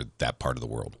called for that part of the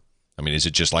world. I mean, is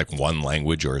it just like one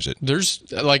language, or is it? There's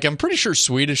I'm pretty sure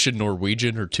Swedish and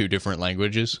Norwegian are two different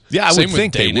languages. Yeah, I Same would with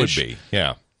think Danish. they would be.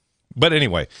 Yeah. But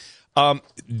anyway,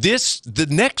 the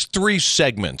next 3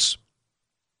 segments,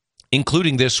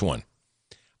 including this one,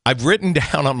 I've written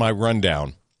down on my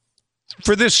rundown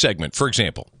for this segment. For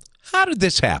example, how did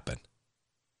this happen?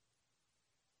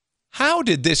 How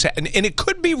did this happen? And it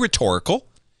could be rhetorical.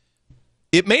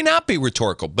 It may not be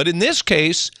rhetorical, but in this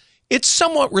case, it's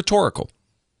somewhat rhetorical.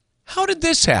 How did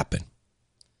this happen?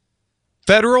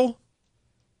 Federal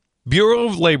Bureau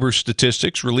of Labor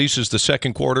Statistics releases the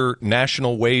second quarter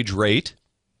national wage rate.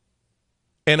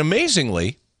 And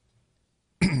amazingly,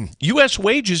 U.S.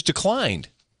 wages declined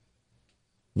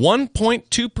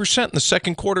 1.2% in the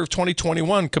second quarter of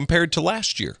 2021 compared to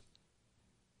last year.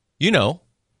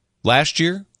 Last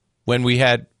year when we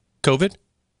had COVID.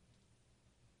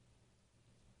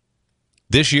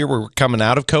 This year we're coming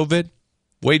out of COVID.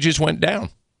 Wages went down.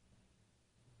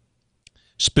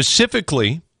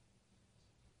 Specifically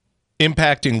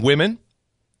impacting women,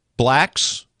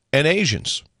 blacks, and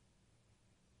Asians.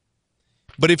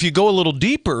 But if you go a little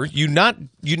deeper, you not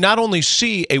only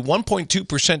see a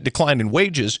 1.2% decline in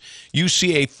wages, you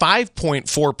see a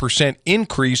 5.4%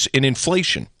 increase in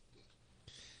inflation.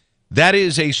 That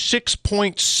is a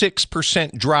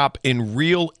 6.6% drop in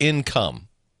real income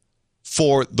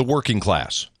for the working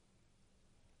class.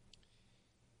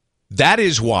 That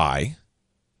is why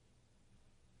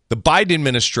the Biden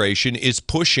administration is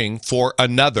pushing for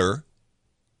another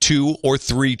 $2 or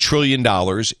 $3 trillion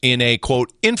in a,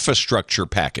 quote, infrastructure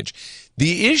package.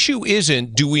 The issue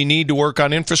isn't, do we need to work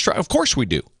on infrastructure? Of course we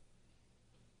do.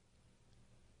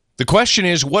 The question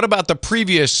is, what about the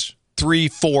previous $3,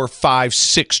 $4,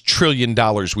 $5, $6 trillion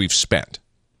we've spent?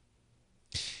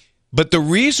 But the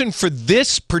reason for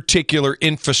this particular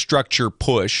infrastructure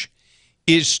push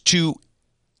is to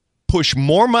push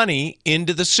more money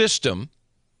into the system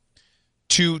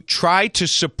to try to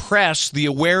suppress the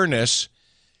awareness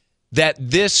that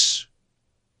this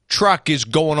truck is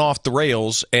going off the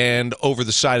rails and over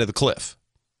the side of the cliff.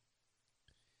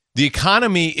 The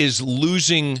economy is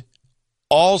losing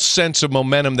all sense of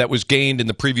momentum that was gained in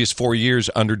the previous 4 years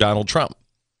under Donald Trump.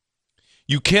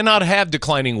 You cannot have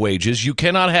declining wages, you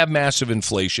cannot have massive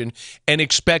inflation, and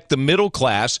expect the middle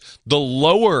class, the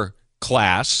lower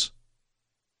class,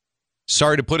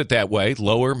 sorry to put it that way,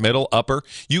 lower, middle, upper,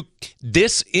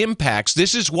 this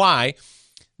is why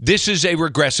this is a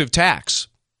regressive tax.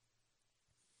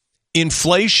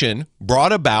 inflation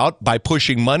brought about by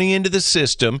pushing money into the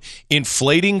system,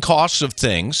 inflating costs of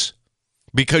things,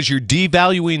 because you're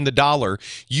devaluing the dollar,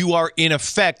 you are in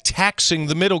effect taxing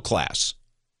the middle class.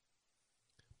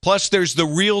 Plus, there's the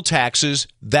real taxes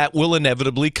that will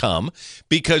inevitably come,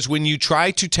 because when you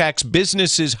try to tax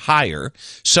businesses higher,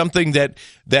 something that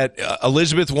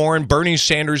Elizabeth Warren, Bernie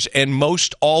Sanders, and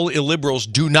most all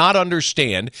illiberals do not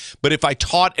understand, but if I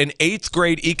taught an 8th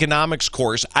grade economics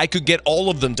course, I could get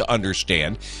all of them to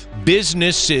understand,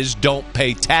 businesses don't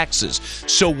pay taxes.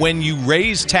 So when you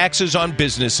raise taxes on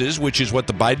businesses, which is what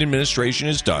the Biden administration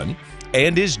has done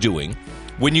and is doing,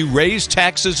 when you raise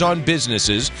taxes on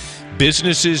businesses,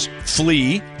 businesses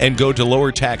flee and go to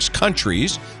lower tax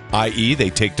countries, i.e. they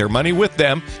take their money with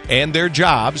them and their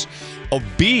jobs.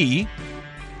 B,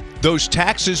 those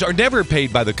taxes are never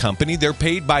paid by the company. They're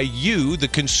paid by you, the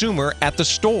consumer, at the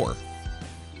store.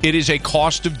 It is a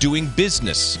cost of doing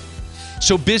business.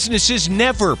 So businesses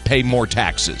never pay more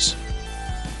taxes.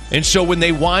 And so when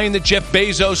they whine that Jeff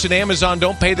Bezos and Amazon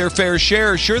don't pay their fair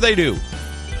share, sure they do.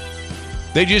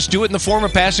 They just do it in the form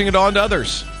of passing it on to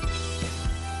others.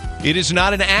 It is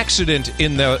not an accident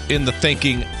in the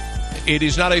thinking. It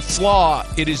is not a flaw.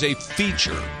 It is a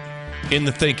feature in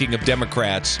the thinking of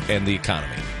Democrats and the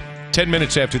economy. 10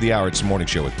 minutes after the hour, it's the Morning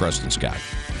Show with Preston Scott.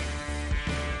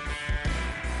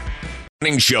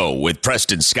 Morning Show with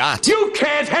Preston Scott. You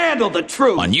can't handle the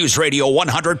truth. On News Radio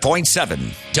 100.7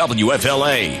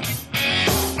 WFLA.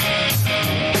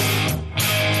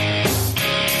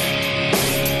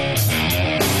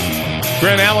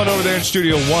 Grant Allen over there in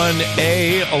Studio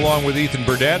 1A, along with Ethan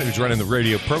Burdett, who's running the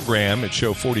radio program at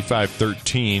show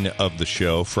 4513 of the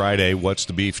show. Friday, What's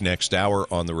the Beef, next hour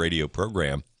on the radio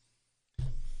program.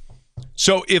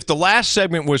 So if the last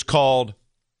segment was called,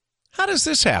 How Does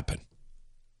This Happen?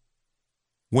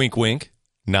 Wink, wink,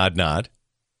 nod, nod.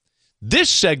 This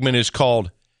segment is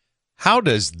called, How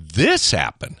Does This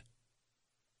Happen?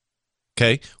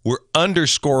 Okay, we're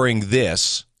underscoring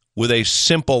this with a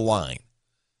simple line.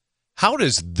 How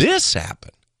does this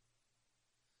happen?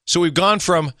 So we've gone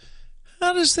from,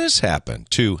 how does this happen,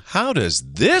 to how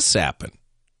does this happen?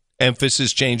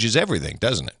 Emphasis changes everything,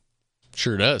 doesn't it?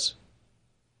 Sure does.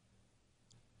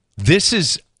 This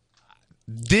is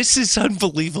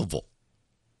unbelievable.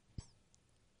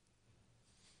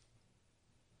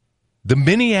 The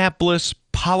Minneapolis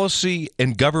Policy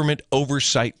and Government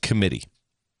Oversight Committee,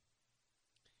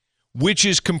 which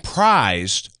is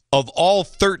comprised of all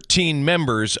 13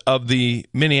 members of the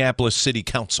Minneapolis City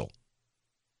Council.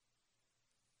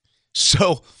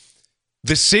 So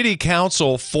the City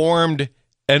Council formed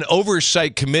an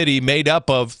oversight committee made up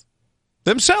of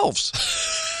themselves.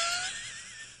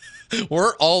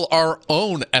 We're all our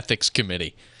own ethics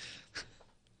committee.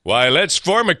 Why, let's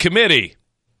form a committee.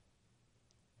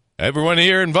 Everyone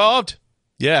here involved?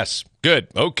 Yes. Good.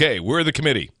 Okay, we're the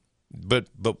committee. But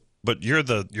you're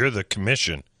the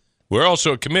commission. We're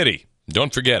also a committee.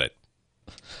 Don't forget it.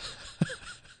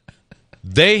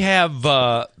 They have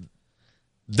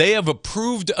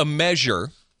approved a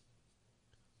measure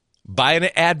by an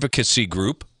advocacy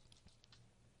group,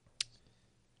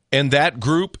 and that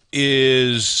group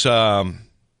is called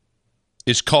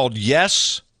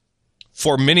Yes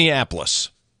for Minneapolis.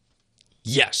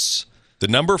 Yes, the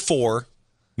number 4,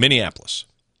 Minneapolis,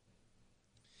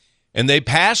 and they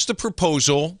passed the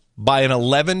proposal by an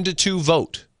 11-2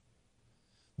 vote.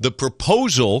 The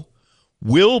proposal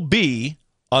will be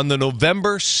on the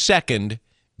November 2nd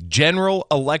general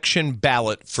election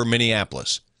ballot for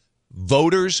Minneapolis.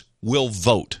 Voters will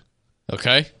vote.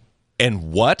 Okay.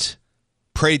 And what,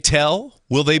 pray tell,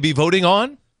 will they be voting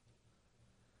on?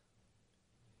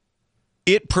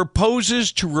 It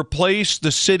proposes to replace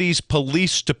the city's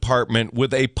police department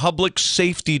with a public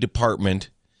safety department,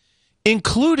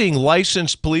 including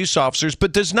licensed police officers,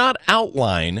 but does not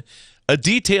outline a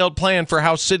detailed plan for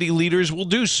how city leaders will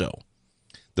do so.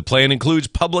 The plan includes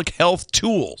public health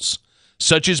tools,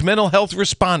 such as mental health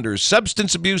responders,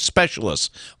 substance abuse specialists,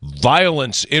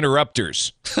 violence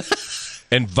interrupters,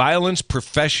 and violence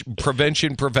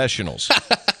prevention professionals.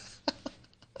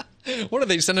 What are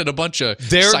they sending a bunch of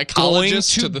They're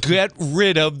psychologists going to get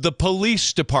rid of the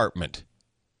police department.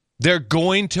 They're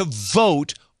going to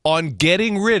vote on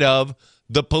getting rid of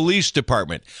the police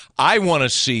department. I want to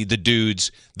see the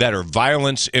dudes that are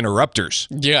violence interrupters.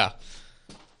 Yeah.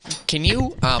 Can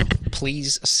you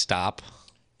please stop?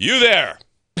 You there.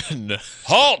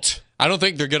 Halt. I don't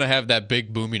think they're going to have that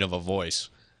big booming of a voice.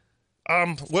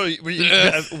 You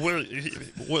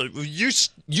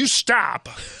stop.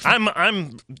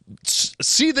 I'm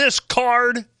see this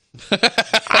card?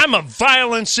 I'm a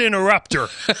violence interrupter,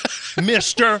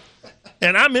 mister.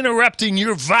 and I'm interrupting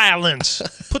your violence.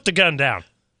 Put the gun down.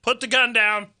 Put the gun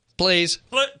down. Please.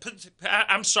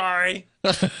 I'm sorry.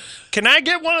 Can I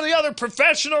get one of the other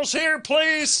professionals here,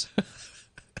 please?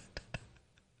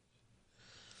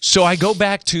 So I go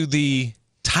back to the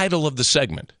title of the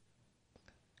segment.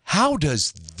 How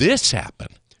does this happen?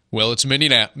 Well, it's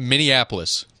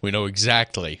Minneapolis. We know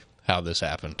exactly how this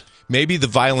happened. Maybe the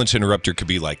violence interrupter could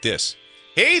be like this.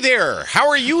 Hey there, how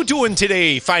are you doing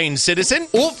today, fine citizen?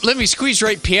 Oh, let me squeeze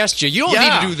right past you. You don't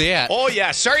need to do that. Oh,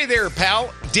 yeah, sorry there,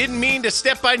 pal. Didn't mean to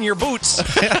step on your boots.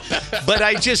 But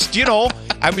I just,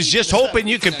 I was just hoping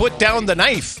you could put down the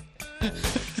knife.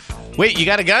 Wait, you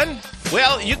got a gun?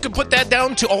 Well, you can put that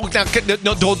down to... Oh,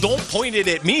 no, don't point it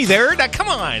at me there. Now, come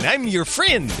on, I'm your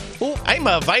friend. Oh, I'm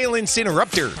a violence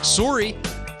interrupter. Sorry.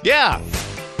 Yeah.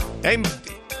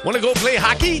 Want to go play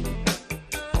hockey?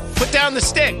 Put down the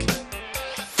stick.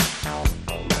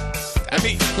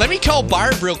 Let me call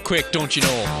Barb real quick, don't you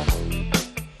know?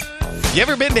 You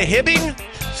ever been to Hibbing?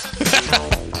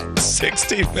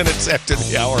 16 minutes after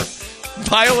the hour.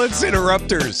 Violence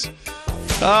interrupters.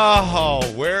 Oh,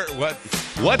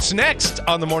 what's next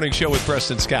on the morning show with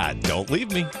Preston Scott? Don't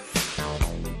leave me.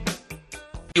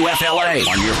 WFLA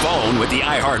on your phone with the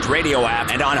iHeartRadio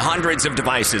app and on hundreds of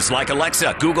devices like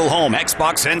Alexa, Google Home,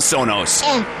 Xbox, and Sonos.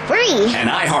 And free. And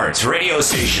iHeart's radio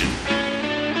station.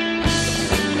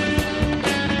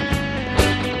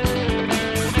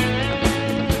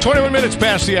 "21 minutes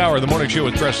past the hour, the morning show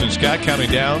with Preston Scott,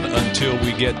 counting down until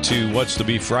we get to What's the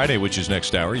Beef Friday, which is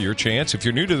next hour. Your chance. If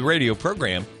you're new to the radio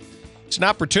program, it's an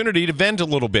opportunity to vent a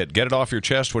little bit. Get it off your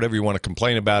chest, whatever you want to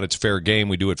complain about. It's fair game.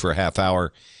 We do it for a half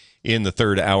hour in the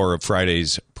third hour of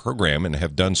Friday's program and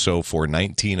have done so for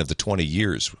 19 of the 20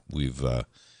 years we've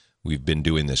been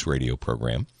doing this radio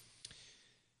program.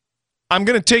 I'm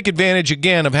going to take advantage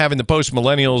again of having the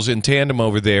post-millennials in tandem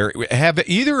over there. Have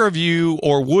either of you,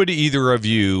 or would either of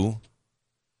you,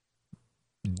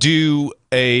 do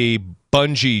a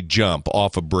bungee jump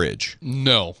off a bridge?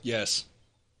 No. Yes.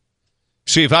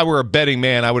 See, if I were a betting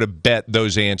man, I would have bet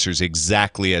those answers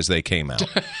exactly as they came out.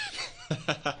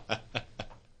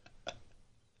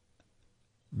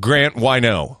 Grant, why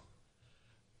no?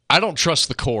 I don't trust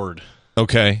the cord.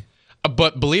 Okay.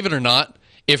 But believe it or not,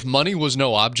 if money was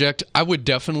no object, I would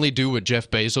definitely do what Jeff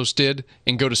Bezos did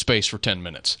and go to space for 10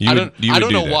 minutes. I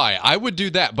don't know why. I would do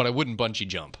that, but I wouldn't bungee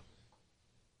jump.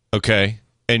 Okay.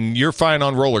 And you're fine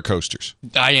on roller coasters?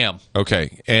 I am.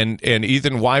 Okay. And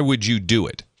Ethan, why would you do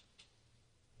it?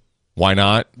 Why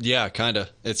not? Yeah, kind of.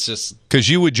 It's just... Because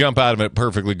you would jump out of a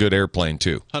perfectly good airplane,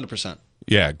 too. 100%.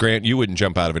 Yeah, Grant, you wouldn't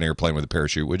jump out of an airplane with a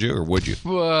parachute, would you? Or would you?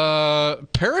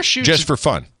 Parachutes... Just for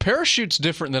fun. Parachute's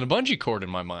different than a bungee cord in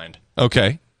my mind.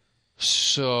 Okay.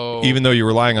 So... Even though you're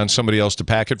relying on somebody else to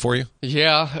pack it for you?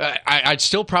 Yeah, I'd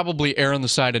still probably err on the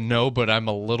side of no, but I'm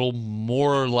a little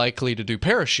more likely to do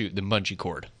parachute than bungee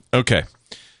cord. Okay.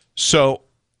 So,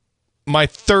 my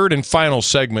third and final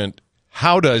segment,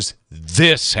 how does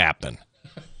this happen?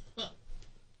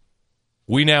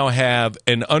 We now have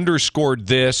an underscored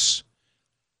this,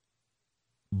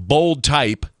 bold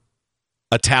type,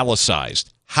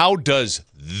 italicized. How does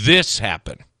this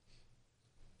happen?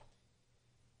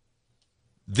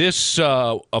 This,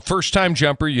 a first-time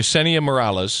jumper, Yesenia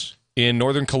Morales, in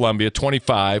Northern Colombia,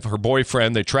 25, her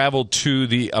boyfriend, they traveled to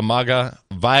the Amaga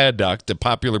Viaduct, a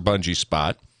popular bungee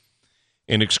spot,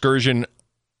 an excursion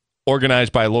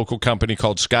organized by a local company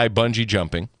called Sky Bungee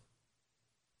Jumping.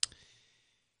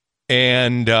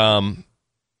 And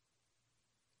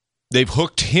they've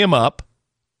hooked him up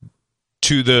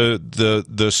to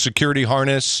the security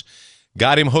harness,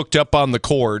 got him hooked up on the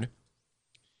cord,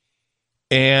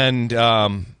 and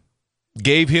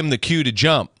gave him the cue to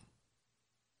jump.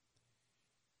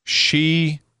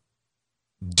 She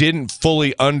didn't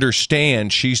fully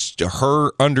understand.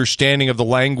 Her understanding of the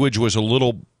language was a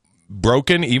little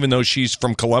broken, even though she's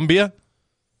from Colombia.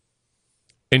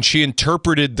 And she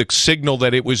interpreted the signal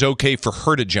that it was okay for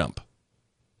her to jump.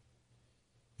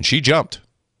 And she jumped.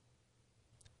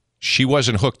 She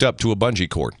wasn't hooked up to a bungee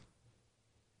cord.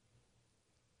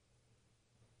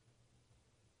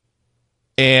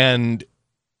 And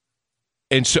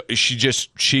so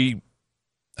she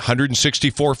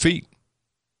 164 feet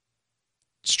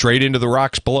straight into the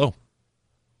rocks below.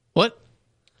 What?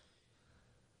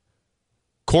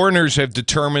 Coroners have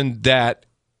determined that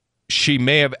she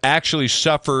may have actually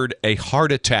suffered a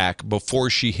heart attack before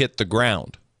she hit the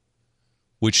ground,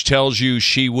 which tells you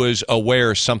she was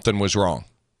aware something was wrong.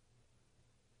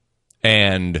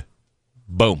 And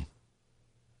boom.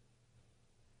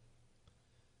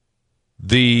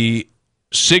 The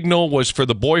signal was for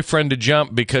the boyfriend to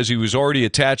jump because he was already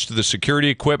attached to the security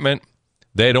equipment.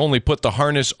 They had only put the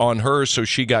harness on her, so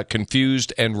she got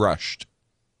confused and rushed.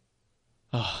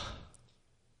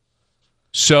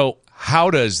 So how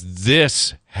does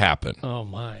this happen? Oh,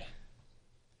 my.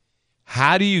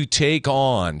 How do you take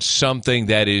on something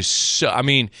that is so... I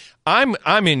mean,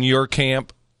 I'm in your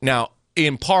camp now,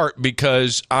 in part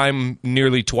because I'm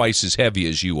nearly twice as heavy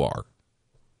as you are.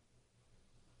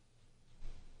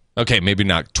 Okay, maybe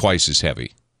not twice as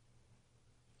heavy,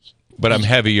 but I'm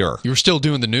heavier. You were still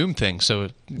doing the Noom thing, so...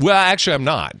 Well, actually, I'm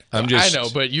not. I know,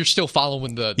 but you're still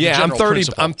following the yeah. general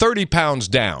principle. I'm 30 pounds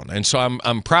down, and so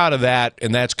I'm proud of that,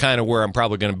 and that's kind of where I'm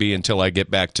probably going to be until I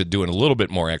get back to doing a little bit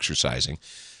more exercising.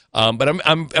 But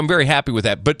I'm very happy with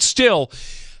that. But still,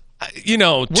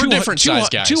 we're different size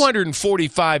guys.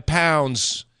 245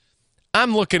 pounds.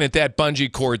 I'm looking at that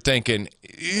bungee cord thinking,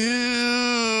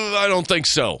 I don't think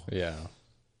so. Yeah.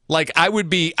 Like I would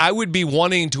be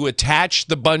wanting to attach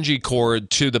the bungee cord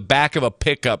to the back of a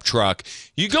pickup truck.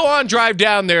 You go on, drive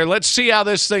down there. Let's see how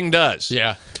this thing does.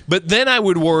 Yeah. But then I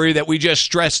would worry that we just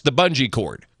stressed the bungee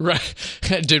cord. Right.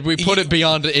 Did we put it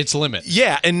beyond its limit?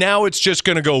 Yeah, and now it's just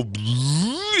going to go, and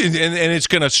it's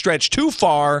going to stretch too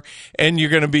far, and you're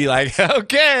going to be like,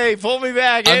 okay, pull me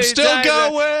back. I'm still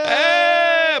going.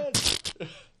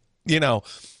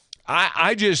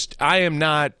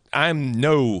 I'm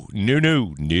no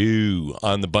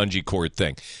on the bungee cord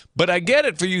thing. But I get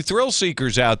it for you thrill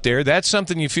seekers out there. That's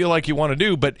something you feel like you want to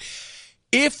do. But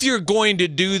if you're going to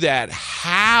do that,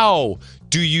 how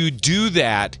do you do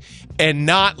that and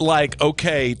not like,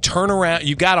 okay, turn around.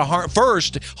 You got to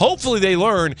first, hopefully they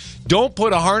learn, don't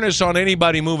put a harness on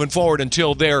anybody moving forward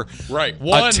until they're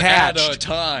one attached. at a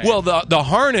time. Well, the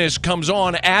harness comes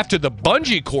on after the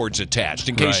bungee cord's attached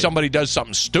in case somebody does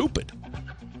something stupid.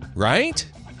 Right?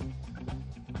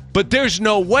 But there's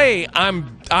no way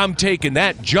I'm taking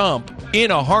that jump in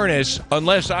a harness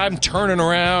unless I'm turning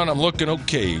around. I'm looking,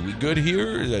 okay, we good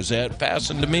here? Is that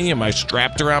fastened to me? Am I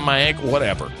strapped around my ankle?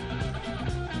 Whatever.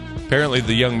 Apparently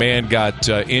the young man got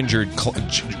injured.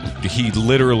 He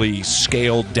literally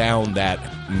scaled down that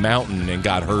mountain and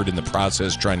got hurt in the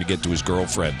process trying to get to his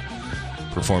girlfriend.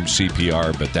 Performed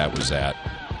CPR, but that was that.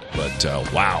 But,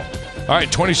 wow. All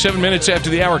right, 27 minutes after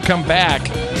the hour, come back.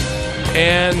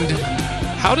 And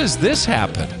how does this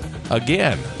happen?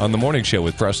 Again, on the morning show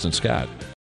with Preston Scott.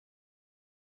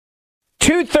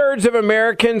 2/3 of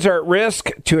Americans are at risk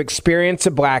to experience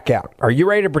a blackout. Are you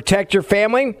ready to protect your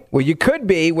family? Well, you could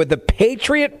be with the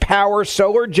Patriot Power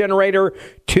Solar Generator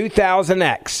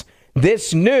 2000X.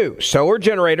 This new solar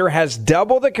generator has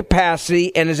double the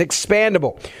capacity and is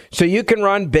expandable, so you can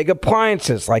run big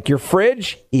appliances like your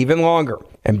fridge even longer.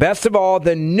 And best of all,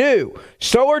 the new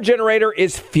solar generator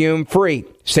is fume-free,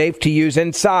 safe to use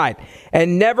inside,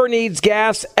 and never needs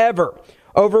gas ever.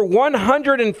 Over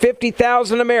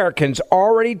 150,000 Americans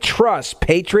already trust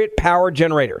Patriot Power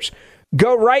Generators.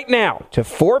 Go right now to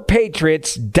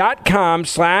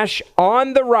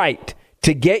 4patriots.com/ontherright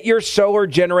to get your solar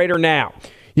generator now.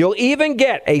 You'll even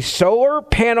get a solar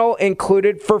panel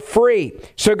included for free.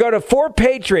 So go to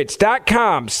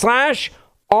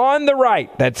 4patriots.com/ontherright.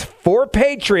 That's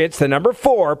 4patriots, the number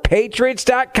 4,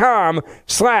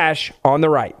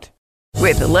 patriots.com/ontherright.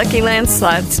 With the Lucky Land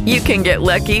Slots, you can get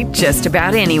lucky just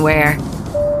about anywhere.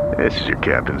 This is your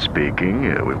captain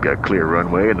speaking. We've got clear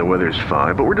runway and the weather's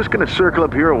fine, but we're just going to circle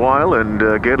up here a while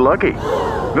and get lucky.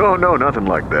 No, nothing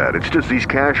like that. It's just these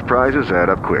cash prizes add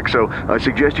up quick. So I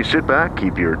suggest you sit back,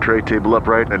 keep your tray table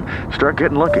upright, and start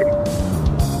getting lucky.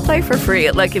 Play for free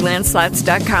at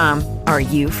LuckyLandSlots.com. Are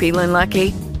you feeling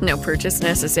lucky? No purchase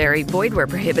necessary. Void where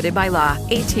prohibited by law.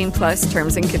 18+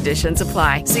 terms and conditions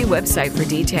apply. See website for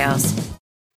details.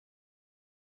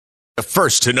 The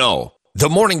first to know. The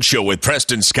Morning Show with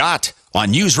Preston Scott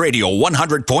on News Radio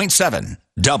 100.7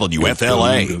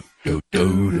 WFLA.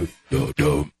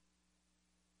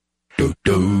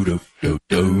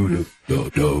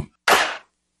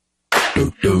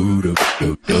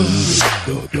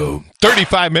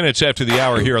 35 minutes after the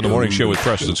hour here on the Morning Show with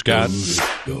Preston Scott.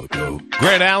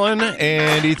 Grant Allen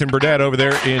and Ethan Burdett over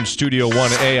there in Studio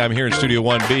 1A. I'm here in Studio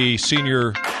 1B.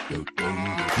 Senior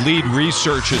lead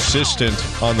research assistant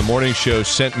on the Morning Show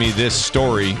sent me this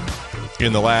story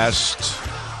in the last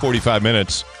 45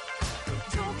 minutes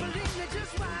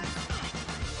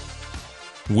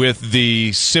with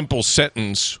the simple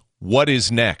sentence, "What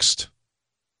is next?"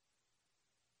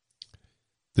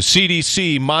 The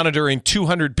CDC monitoring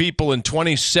 200 people in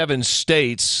 27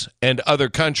 states and other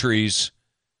countries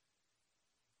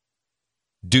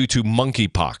due to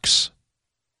monkeypox.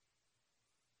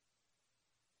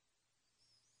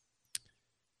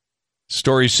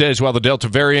 Story says, while the Delta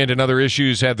variant and other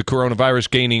issues have the coronavirus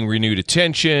gaining renewed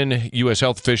attention, U.S.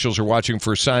 health officials are watching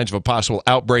for signs of a possible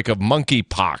outbreak of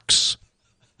monkeypox.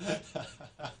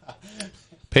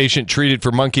 Patient treated for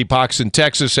monkeypox in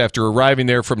Texas after arriving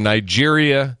there from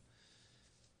Nigeria.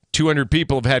 200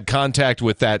 people have had contact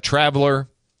with that traveler,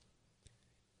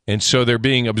 and so they're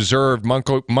being observed.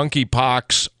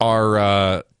 Monkeypox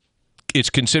are it's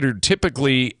considered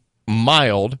typically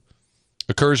mild.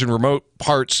 Occurs in remote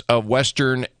parts of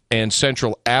Western and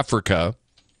Central Africa.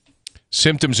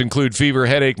 Symptoms include fever,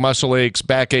 headache, muscle aches,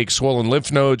 backache, swollen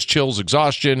lymph nodes, chills,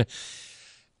 exhaustion,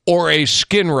 or a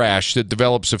skin rash that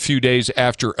develops a few days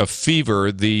after a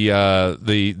fever.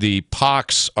 The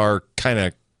pox are kind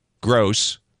of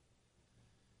gross,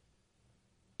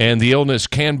 and the illness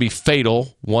can be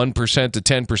fatal. 1% to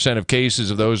 10% of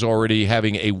cases of those already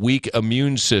having a weak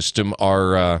immune system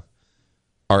are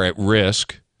at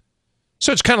risk.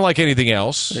 So it's kind of like anything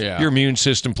else. Yeah. Your immune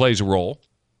system plays a role.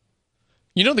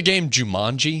 You know the game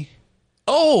Jumanji?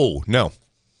 Oh, no.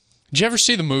 Did you ever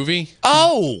see the movie?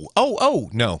 Oh,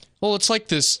 no. Well, it's like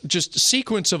this just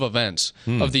sequence of events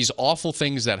of these awful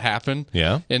things that happen.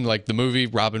 Yeah. In like the movie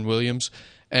Robin Williams,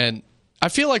 and I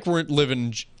feel like we're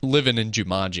living in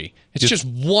Jumanji. It's just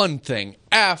one thing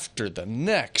after the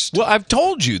next. Well, I've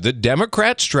told you the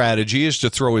Democrat strategy is to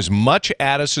throw as much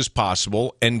at us as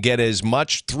possible and get as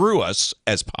much through us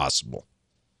as possible.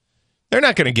 They're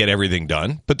not going to get everything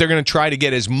done, but they're going to try to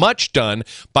get as much done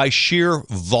by sheer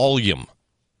volume.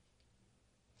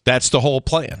 That's the whole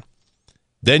plan.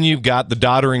 Then you've got the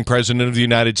doddering president of the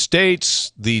United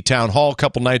States, the town hall a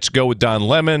couple nights ago with Don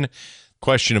Lemon.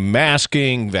 Question of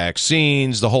masking,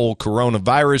 vaccines, the whole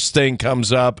coronavirus thing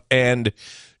comes up, and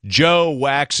Joe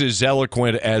waxes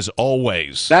eloquent as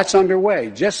always. That's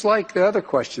underway, just like the other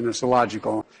question that's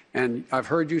illogical. And I've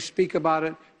heard you speak about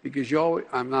it because you always,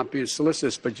 I'm not being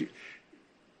solicitous, but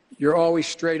you're always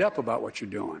straight up about what you're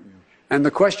doing. And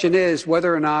the question is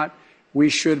whether or not we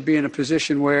should be in a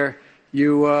position where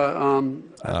you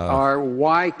are,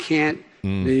 why can't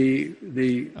the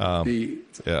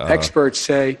experts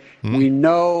say we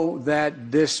know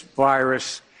that this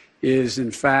virus is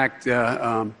in fact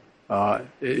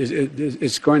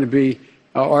it's going to be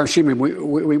or excuse me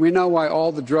we know why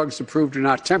all the drugs approved are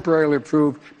not temporarily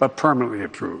approved but permanently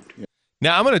approved.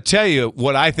 Now I'm going to tell you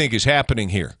what I think is happening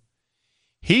here.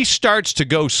 He starts to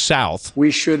go south. We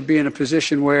should be in a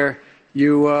position where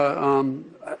you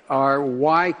are,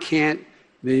 why can't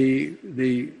the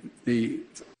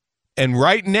And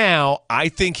right now, I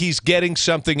think he's getting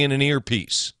something in an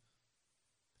earpiece.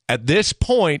 At this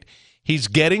point, he's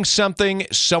getting something.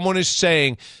 Someone is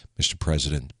saying, Mr.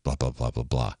 President, blah, blah, blah, blah,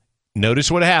 blah. Notice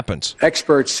what happens.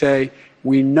 Experts say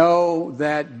we know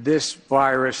that this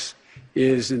virus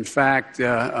is, in fact,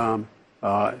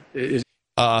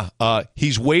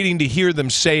 he's waiting to hear them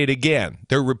say it again.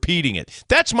 They're repeating it.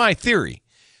 That's my theory.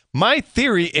 My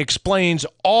theory explains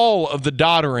all of the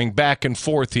doddering back and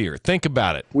forth here. Think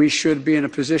about it. We should be in a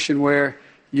position where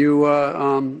you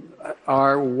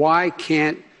are, why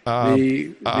can't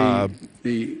the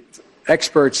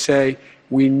experts say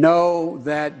we know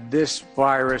that this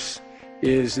virus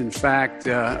is, in fact,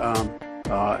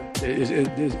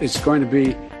 it's going to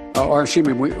be, or excuse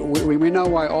me, we know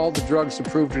why all the drugs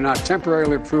approved are not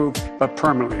temporarily approved, but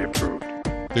permanently approved.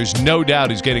 There's no doubt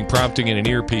he's getting prompting in an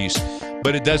earpiece,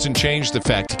 but it doesn't change the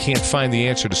fact he can't find the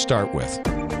answer to start with.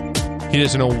 He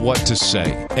doesn't know what to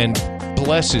say. And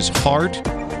bless his heart,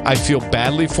 I feel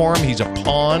badly for him. He's a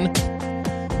pawn,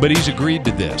 but he's agreed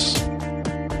to this.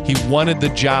 He wanted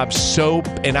the job so,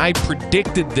 and I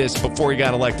predicted this before he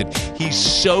got elected. He's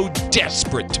so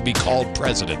desperate to be called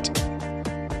president.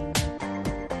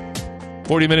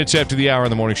 40 minutes after the hour on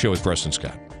the morning show with Preston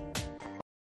Scott.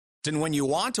 And when you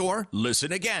want or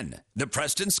listen again, the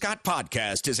Preston Scott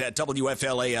Podcast is at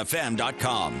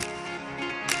WFLAFM.com.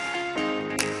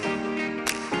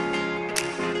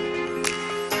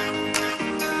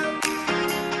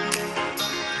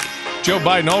 Joe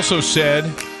Biden also said,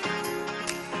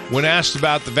 when asked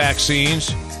about the vaccines,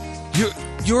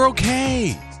 you're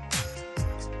okay.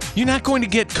 You're not going to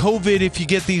get COVID if you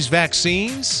get these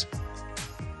vaccines.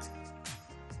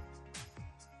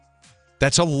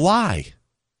 That's a lie.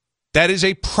 That is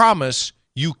a promise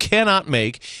you cannot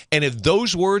make. And if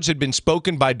those words had been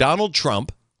spoken by Donald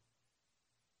Trump,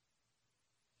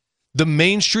 the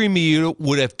mainstream media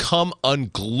would have come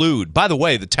unglued. By the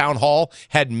way, the town hall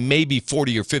had maybe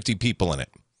 40 or 50 people in it.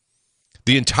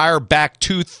 The entire back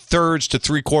 2/3 to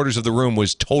 3/4 of the room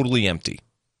was totally empty.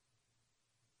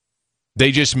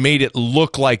 They just made it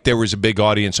look like there was a big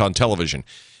audience on television.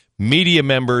 Media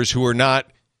members who are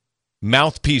not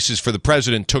mouthpieces for the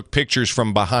president took pictures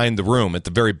from behind the room, at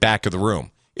the very back of the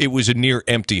room. It was a near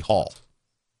empty hall.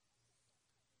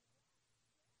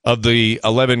 Of the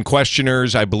 11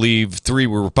 questioners, I believe 3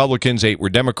 were Republicans, 8 were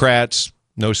Democrats.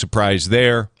 No surprise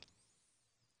there.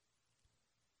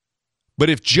 But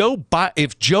if Joe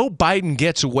Biden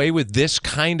gets away with this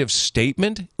kind of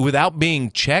statement without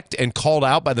being checked and called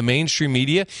out by the mainstream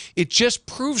media, it just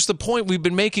proves the point we've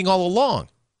been making all along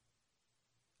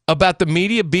about the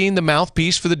media being the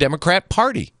mouthpiece for the Democrat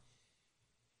Party,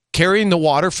 carrying the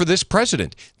water for this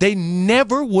president. They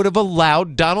never would have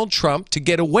allowed Donald Trump to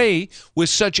get away with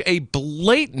such a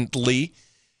blatantly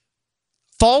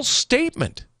false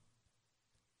statement.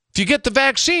 If you get the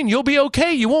vaccine, you'll be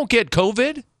okay. You won't get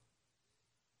COVID.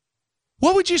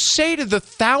 What would you say to the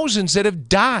thousands that have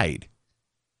died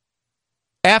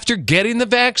after getting the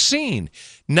vaccine?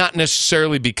 Not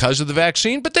necessarily because of the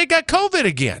vaccine, but they got COVID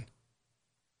again.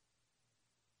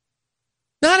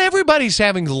 Not everybody's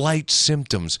having light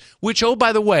symptoms, which, oh,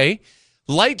 by the way,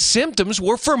 light symptoms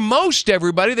were for most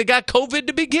everybody that got COVID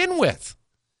to begin with.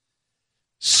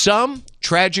 Some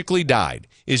tragically died.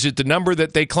 Is it the number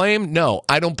that they claim? No,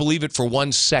 I don't believe it for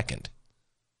 1 second.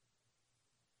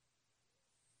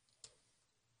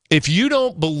 If you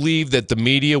don't believe that the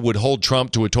media would hold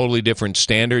Trump to a totally different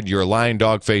standard, you're a lying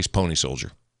dog-faced pony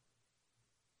soldier.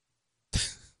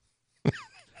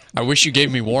 I wish you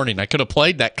gave me warning. I could have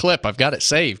played that clip. I've got it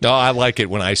saved. No, I like it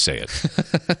when I say it.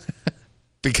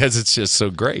 Because it's just so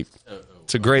great.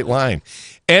 It's a great line.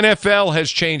 NFL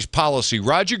has changed policy.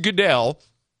 Roger Goodell,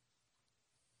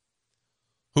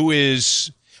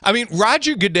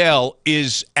 Roger Goodell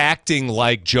is acting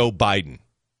like Joe Biden,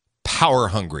 power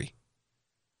hungry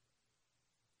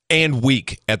and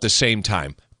weak at the same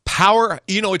time.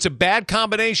 It's a bad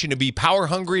combination to be power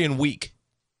hungry and weak.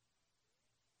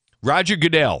 Roger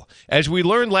Goodell, as we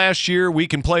learned last year, we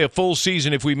can play a full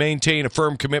season if we maintain a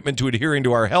firm commitment to adhering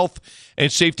to our health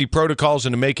and safety protocols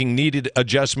and to making needed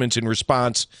adjustments in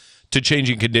response to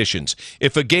changing conditions.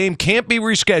 If a game can't be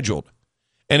rescheduled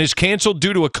and is canceled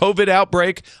due to a COVID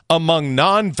outbreak among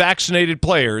non-vaccinated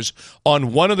players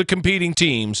on one of the competing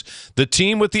teams, the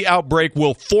team with the outbreak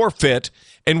will forfeit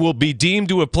and will be deemed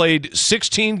to have played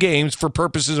 16 games for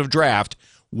purposes of draft,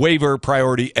 waiver,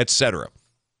 priority, etc.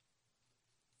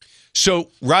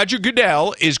 So Roger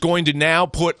Goodell is going to now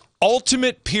put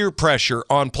ultimate peer pressure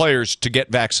on players to get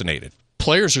vaccinated.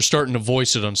 Players are starting to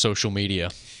voice it on social media.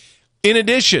 In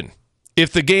addition,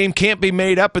 if the game can't be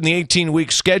made up in the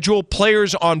 18-week schedule,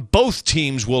 players on both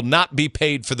teams will not be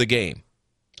paid for the game.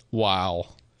 Wow.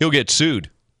 He'll get sued.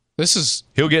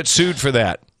 He'll get sued for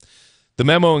that. The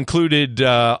memo included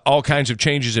all kinds of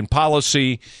changes in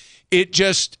policy.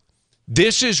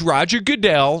 This is Roger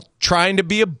Goodell trying to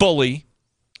be a bully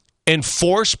and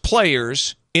force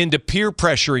players into peer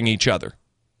pressuring each other.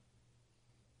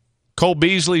 Cole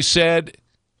Beasley said,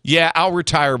 yeah, I'll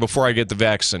retire before I get the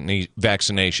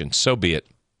vaccination. So be it.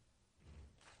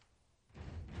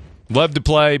 Love to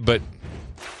play,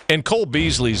 and Cole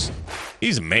Beasley's,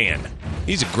 he's a man.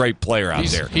 He's a great player out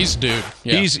there. He's a dude.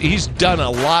 Yeah. He's done a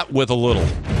lot with a little.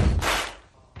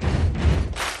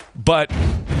 But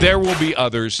there will be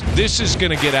others. This is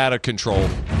going to get out of control.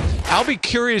 I'll be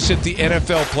curious if the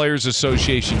NFL Players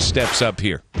Association steps up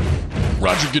here.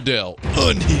 Roger Goodell,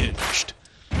 unhinged.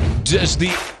 Does the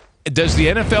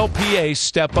NFLPA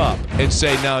step up and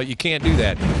say, no, you can't do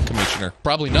that, Commissioner?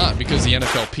 Probably not, because the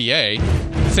NFLPA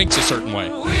thinks a certain way.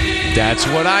 That's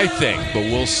what I think, but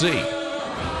we'll see.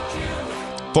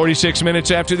 46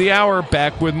 minutes after the hour,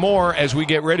 back with more as we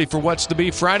get ready for What's the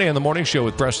Beef Friday on the Morning Show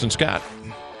with Preston Scott.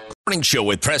 Morning Show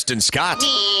with Preston Scott.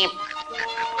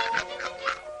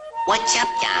 What's up,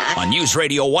 Doc? On News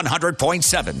Radio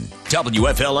 100.7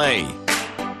 WFLA.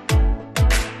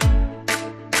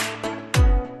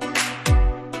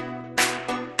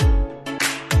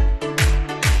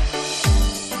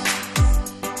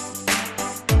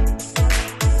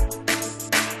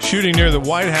 Shooting near the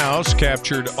White House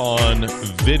captured on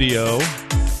video,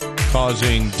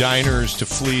 causing diners to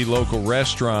flee local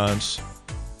restaurants.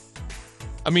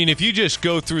 I mean, if you just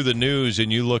go through the news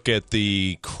and you look at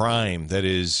the crime that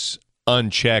is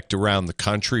unchecked around the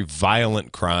country,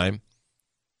 violent crime,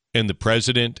 and the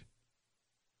president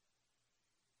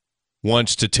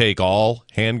wants to take all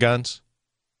handguns,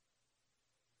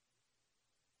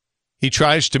 he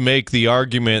tries to make the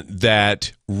argument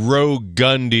that rogue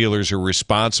gun dealers are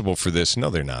responsible for this.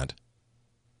 No, they're not.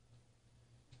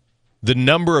 The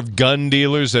number of gun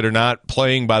dealers that are not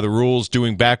playing by the rules,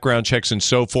 doing background checks and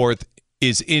so forth,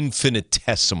 is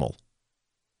infinitesimal.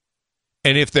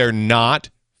 And if they're not,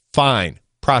 fine.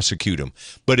 prosecute them.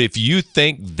 But if you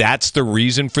think that's the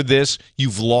reason for this,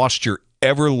 you've lost your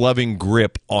ever-loving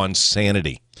grip on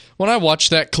sanity. When I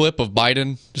watched that clip of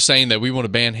Biden saying that we want to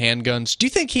ban handguns, do you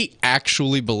think he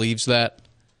actually believes that?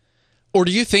 Or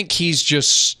do you think he's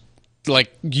just,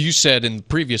 like you said in the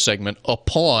previous segment, a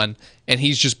pawn, and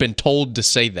he's just been told to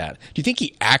say that? Do you think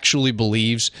he actually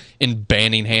believes in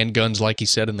banning handguns like he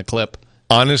said in the clip?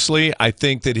 Honestly, I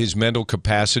think that his mental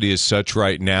capacity is such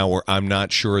right now where I'm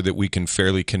not sure that we can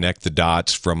fairly connect the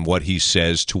dots from what he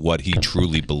says to what he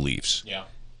truly believes. Yeah.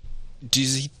 Do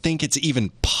you think it's even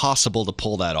possible to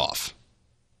pull that off?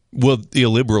 Well, the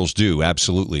liberals do.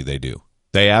 Absolutely, they do.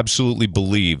 They absolutely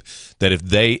believe that if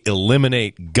they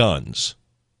eliminate guns,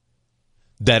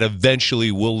 that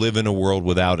eventually we'll live in a world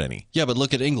without any. Yeah, but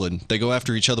look at England. They go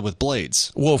after each other with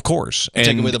blades. Well, of course.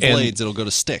 Take away the blades, it'll go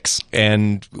to sticks.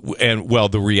 And well,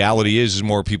 the reality is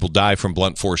more people die from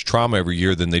blunt force trauma every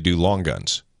year than they do long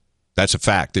guns. That's a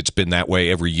fact. It's been that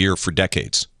way every year for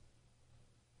decades.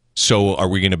 So are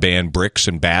we going to ban bricks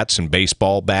and bats and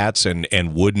baseball bats and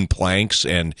wooden planks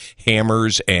and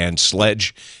hammers and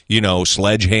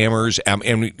sledgehammers?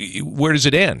 And where does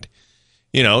it end?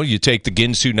 You know, you take the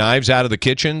Ginsu knives out of the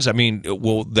kitchens. I mean,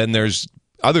 well, then there's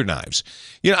other knives.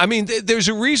 You know, I mean, there's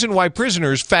a reason why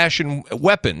prisoners fashion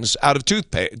weapons out of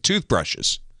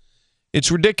toothbrushes.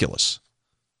 It's ridiculous.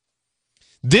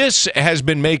 This has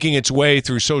been making its way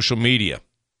through social media.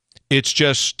 It's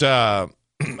just...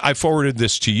 I forwarded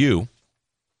this to you.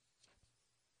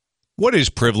 What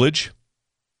is privilege?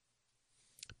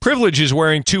 Privilege is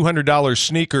wearing $200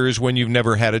 sneakers when you've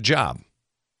never had a job.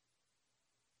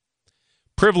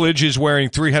 Privilege is wearing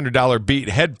 $300 Beat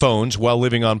headphones while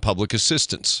living on public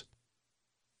assistance.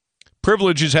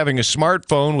 Privilege is having a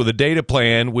smartphone with a data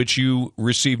plan which you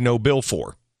receive no bill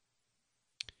for.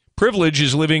 Privilege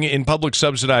is living in public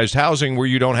subsidized housing where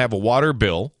you don't have a water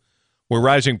bill, where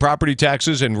rising property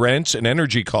taxes and rents and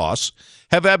energy costs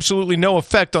have absolutely no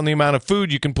effect on the amount of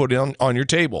food you can put on your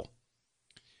table.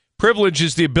 Privilege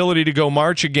is the ability to go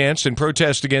march against and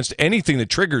protest against anything that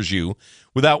triggers you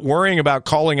without worrying about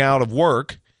calling out of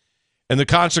work and the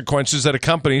consequences that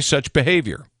accompany such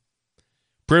behavior.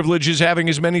 Privilege is having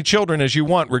as many children as you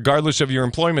want, regardless of your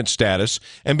employment status,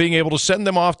 and being able to send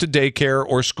them off to daycare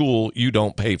or school you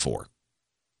don't pay for.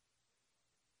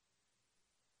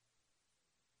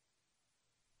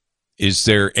 Is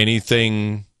there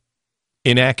anything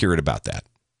inaccurate about that?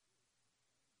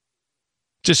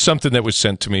 Just something that was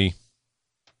sent to me.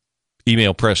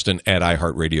 Email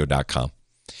Preston@iHeartRadio.com.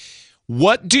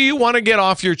 What do you want to get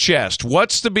off your chest?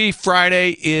 What's the Beef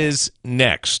Friday is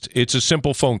next. It's a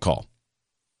simple phone call.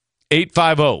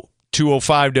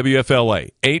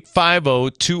 850-205-WFLA.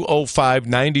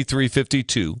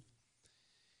 850-205-9352.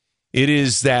 It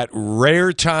is that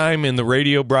rare time in the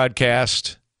radio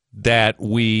broadcast that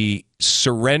we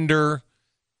surrender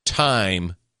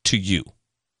time to you.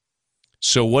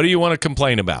 So what do you want to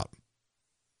complain about?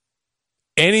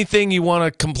 Anything you want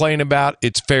to complain about,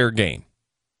 it's fair game.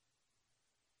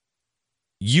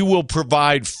 You will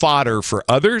provide fodder for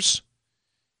others.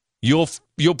 You'll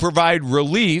provide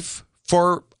relief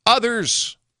for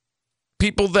others.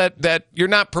 People that you're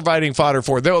not providing fodder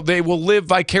for. They will live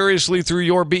vicariously through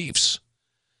your beefs.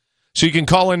 So you can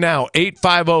call in now,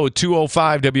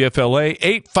 850-205-WFLA,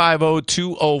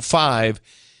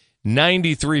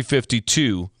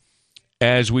 850-205-9352,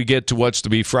 as we get to What's to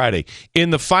Be Friday. In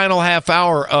the final half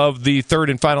hour of the third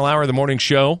and final hour of the morning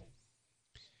show,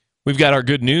 we've got our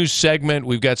good news segment.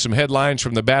 We've got some headlines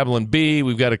from the Babylon Bee.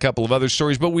 We've got a couple of other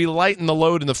stories, but we lighten the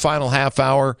load in the final half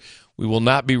hour. We will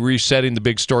not be resetting the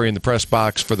big story in the press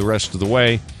box for the rest of the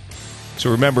way. So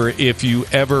remember, if you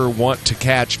ever want to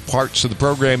catch parts of the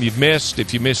program you've missed,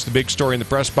 if you missed the big story in the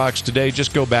press box today,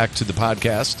 just go back to the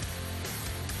podcast.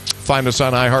 Find us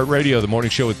on iHeartRadio, The Morning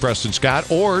Show with Preston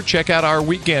Scott, or check out our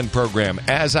weekend program,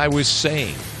 As I Was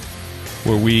Saying,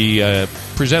 where we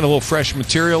present a little fresh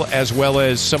material as well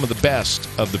as some of the best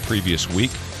of the previous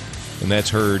week. And that's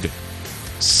heard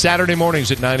Saturday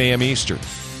mornings at 9 a.m. Eastern.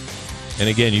 And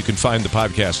again, you can find the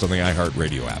podcast on the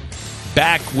iHeartRadio app.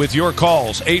 Back with your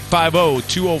calls,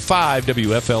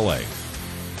 850-205-WFLA.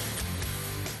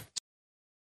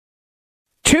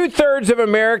 Two-thirds of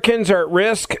Americans are at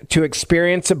risk to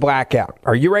experience a blackout.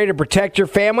 Are you ready to protect your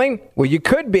family? Well, you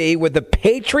could be with the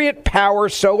Patriot Power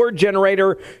Solar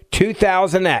Generator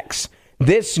 2000X.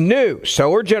 This new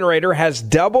solar generator has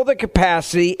double the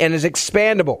capacity and is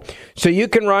expandable, so you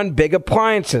can run big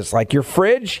appliances like your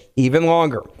fridge even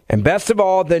longer. And best of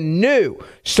all, the new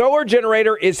solar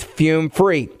generator is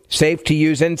fume-free, safe to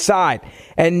use inside,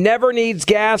 and never needs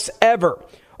gas ever.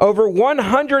 Over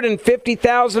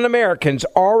 150,000 Americans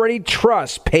already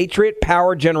trust Patriot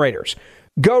Power Generators.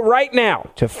 Go right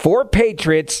now to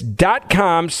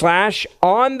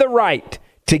 4patriots.com/ontherright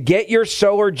to get your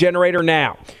solar generator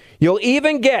now. You'll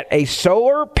even get a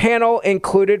solar panel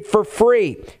included for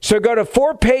free. So go to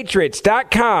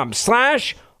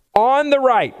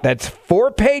 4patriots.com/ontherright. That's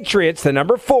 4patriots, the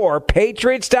number 4,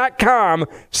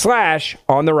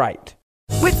 patriots.com/ontherright.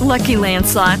 With Lucky Land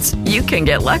Slots, you can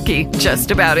get lucky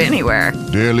just about anywhere.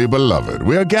 Dearly beloved,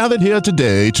 we are gathered here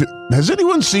today to... Has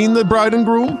anyone seen the bride and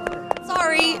groom?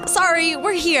 Sorry,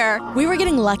 we're here. We were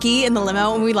getting lucky in the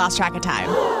limo and we lost track of time.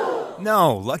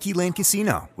 No, Lucky Land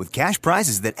Casino, with cash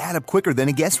prizes that add up quicker than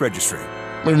a guest registry.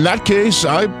 In that case,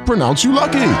 I pronounce you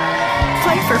lucky.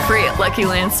 Play for free at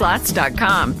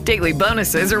LuckyLandSlots.com. Daily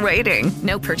bonuses are waiting.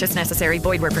 No purchase necessary.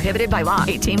 Void where prohibited by law.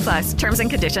 18+. Terms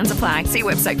and conditions apply. See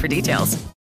website for details.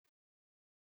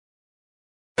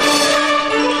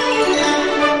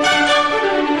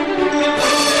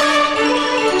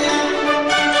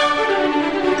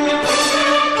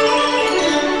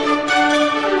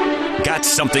 Got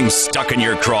something stuck in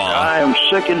your craw? I am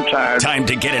sick and tired. Time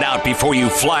to get it out before you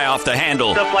fly off the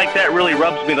handle. Stuff like that really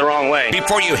rubs me the wrong way.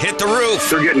 Before you hit the roof.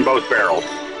 They're getting both barrels.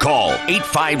 Call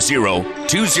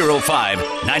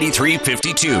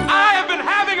 850-205-9352. I have been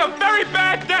having a very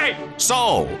bad day.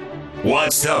 So,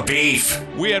 what's the beef?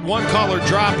 We had one caller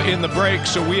drop in the break,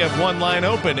 so we have one line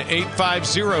open.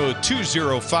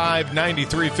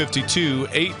 850-205-9352.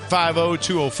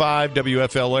 850-205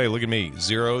 WFLA. Look at me.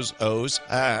 Zeros, O's.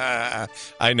 I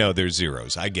know there's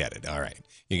zeros. I get it. All right.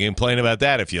 You can complain about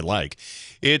that if you like.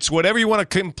 It's whatever you want to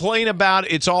complain about.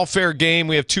 It's all fair game.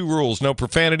 We have 2 rules. No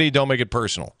profanity. Don't make it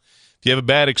personal. If you have a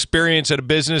bad experience at a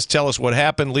business, tell us what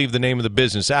happened. Leave the name of the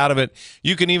business out of it.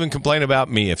 You can even complain about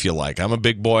me if you like. I'm a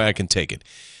big boy. I can take it.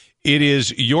 It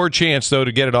is your chance, though,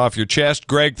 to get it off your chest.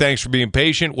 Greg, thanks for being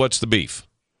patient. What's the beef?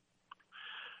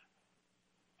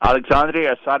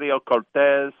 Alexandria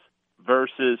Ocasio-Cortez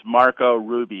versus Marco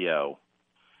Rubio.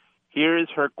 Here is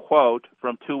her quote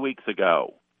from 2 weeks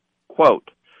ago. Quote,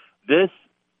 the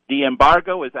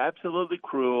embargo is absolutely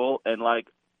cruel, and like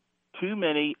too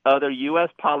many other U.S.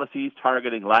 policies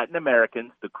targeting Latin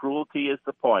Americans, the cruelty is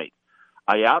the point.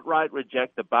 I outright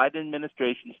reject the Biden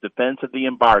administration's defense of the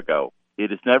embargo.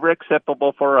 It is never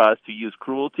acceptable for us to use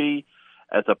cruelty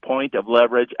as a point of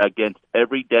leverage against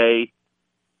everyday,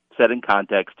 set in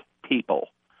context, people.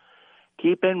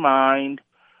 Keep in mind,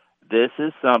 this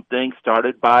is something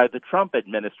started by the Trump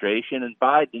administration, and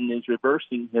Biden is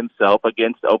reversing himself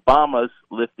against Obama's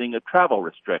lifting of travel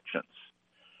restrictions.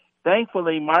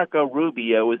 Thankfully, Marco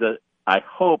Rubio is, I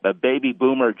hope, a baby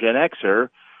boomer Gen Xer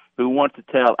who wants to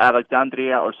tell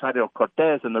Alexandria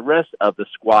Ocasio-Cortez and the rest of the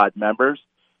squad members,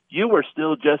 you were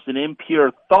still just an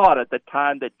impure thought at the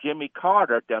time that Jimmy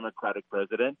Carter, Democratic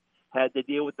president, had to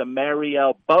deal with the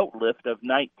Mariel boat lift of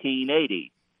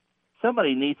 1980.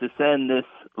 Somebody needs to send this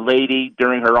lady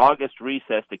during her August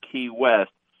recess to Key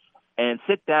West and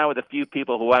sit down with a few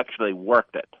people who actually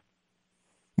worked it.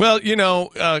 Well,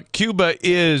 Cuba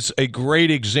is a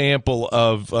great example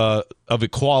of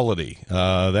equality.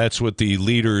 That's what the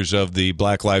leaders of the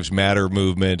Black Lives Matter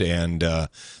movement and the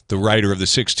writer of the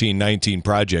 1619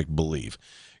 Project believe.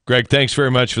 Greg, thanks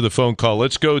very much for the phone call.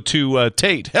 Let's go to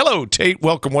Tate. Hello, Tate.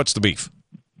 Welcome. What's the beef?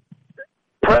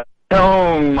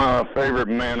 Hello, my favorite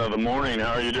man of the morning.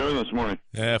 How are you doing this morning?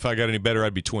 Yeah, if I got any better,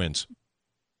 I'd be twins.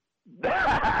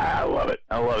 I love it.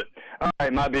 All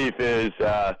right, my beef is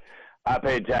I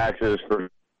paid taxes for.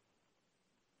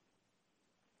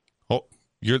 Oh,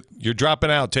 you're dropping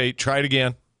out, Tate. Try it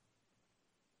again.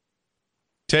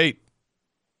 Tate.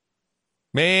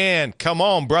 Man, come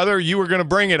on, brother. You were going to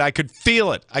bring it. I could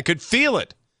feel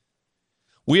it.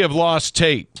 We have lost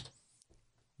Tate.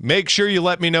 Make sure you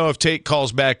let me know if Tate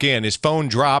calls back in. His phone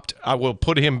dropped. I will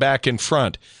put him back in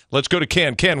front. Let's go to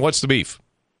Ken. Ken, what's the beef?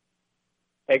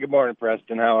 Hey, good morning,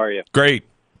 Preston. How are you? Great.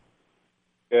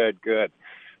 Good.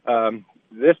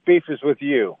 This beef is with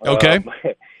you. Okay.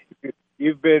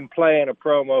 You've been playing a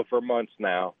promo for months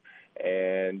now,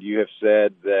 and you have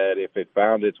said that if it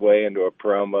found its way into a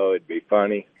promo, it'd be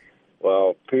funny.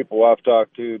 Well, people I've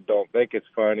talked to don't think it's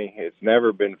funny. It's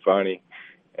never been funny,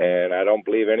 and I don't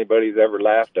believe anybody's ever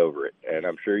laughed over it, and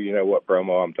I'm sure you know what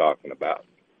promo I'm talking about.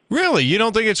 Really? You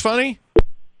don't think it's funny?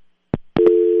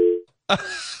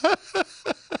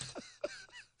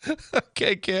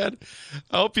 Okay, Ken.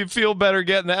 I hope you feel better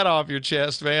getting that off your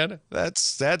chest, man.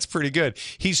 That's pretty good.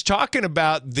 He's talking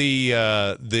about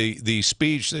the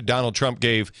speech that Donald Trump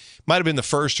gave. Might have been the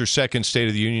first or second State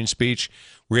of the Union speech.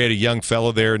 We had a young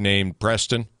fellow there named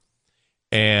Preston,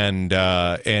 and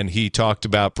he talked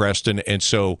about Preston. And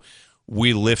so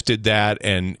we lifted that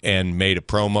and made a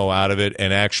promo out of it,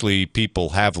 and actually people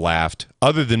have laughed,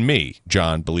 other than me,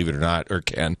 John, believe it or not, or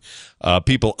Ken.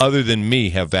 People other than me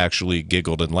have actually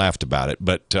giggled and laughed about it.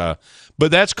 But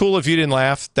that's cool if you didn't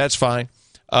laugh. That's fine.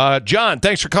 John,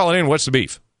 thanks for calling in. What's the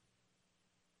beef?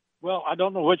 Well, I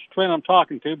don't know which twin I'm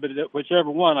talking to, but whichever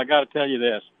one, I got to tell you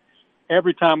this.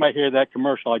 Every time I hear that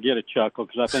commercial, I get a chuckle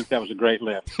because I think that was a great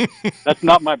lift. That's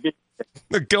not my beef.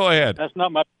 Go ahead. That's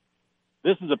not my.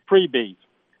 This is a pre-beef.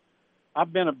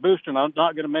 I've been a booster, and I'm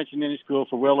not going to mention any school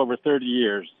for well over 30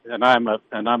 years, and I'm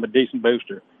a decent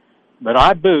booster. But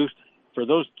I boost for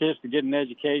those kids to get an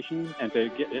education and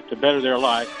to better their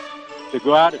life. To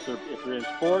go out if they're in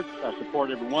sports, I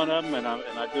support every one of them, and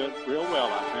I do it real well,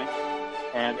 I think,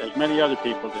 and as many other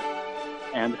people do.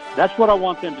 And that's what I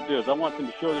want them to do. Is I want them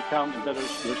to show their talent and better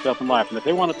themselves in life. And if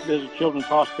they want to visit children's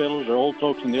hospitals or old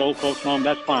folks in the old folks' home,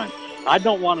 that's fine. I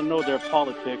don't want to know their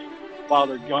politics while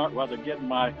they're getting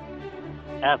my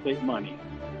athlete money.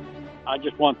 I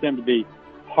just want them to be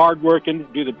hardworking,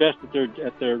 do the best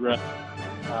at their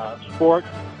sport,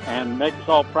 and make us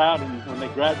all proud. And when they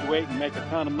graduate and make a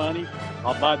ton of money,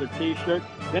 I'll buy their T-shirt.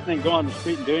 Then they can go on the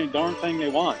street and do any darn thing they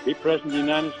want. Be president of the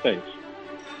United States.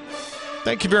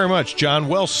 Thank you very much, John.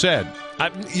 Well said.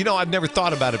 I've never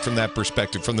thought about it from that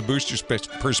perspective, from the booster's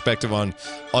perspective on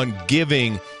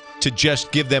giving to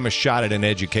just give them a shot at an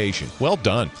education. Well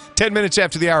done. 10 minutes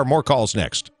after the hour, more calls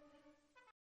next.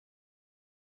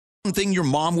 One thing your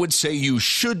mom would say you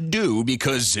should do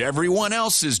because everyone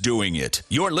else is doing it.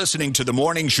 You're listening to The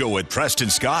Morning Show with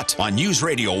Preston Scott on News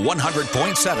Radio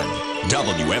 100.7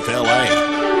 WFLA.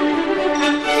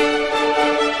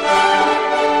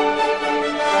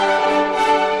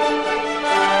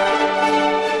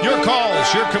 Your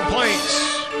calls, your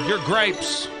complaints, your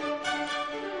gripes.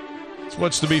 It's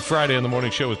What's the Beef Friday on The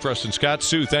Morning Show with Preston Scott.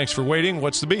 Sue, thanks for waiting.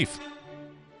 What's the beef?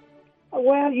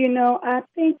 Well, I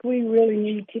think we really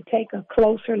need to take a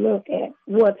closer look at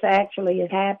what's actually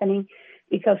is happening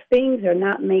because things are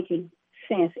not making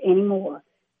sense anymore.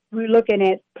 We're looking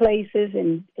at places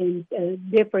and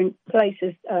different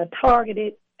places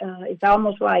targeted. It's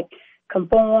almost like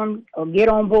conform or get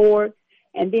on board.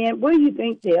 And then where do you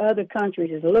think the other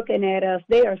countries is looking at us?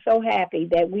 They are so happy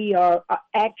that we are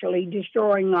actually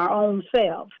destroying our own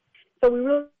selves. So we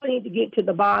really need to get to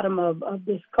the bottom of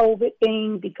this COVID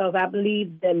thing because I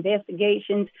believe the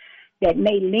investigations that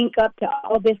may link up to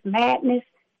all this madness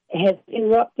has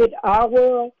interrupted our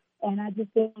world. And I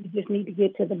just think we just need to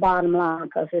get to the bottom line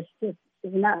because it's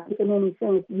not making any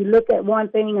sense. You look at one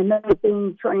thing, another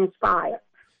thing transpires.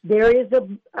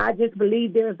 I just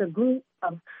believe there's a group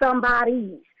of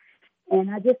somebodies, and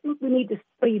I just think we need to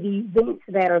study the events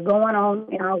that are going on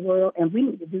in our world, and we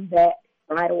need to do that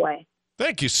right away.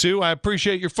 Thank you, Sue. I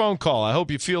appreciate your phone call. I hope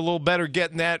you feel a little better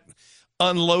getting that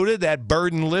unloaded, that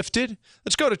burden lifted.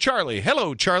 Let's go to Charlie.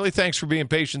 Hello, Charlie. Thanks for being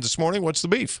patient this morning. What's the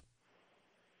beef?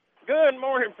 Good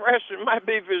morning, Preston. My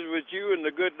beef is with you and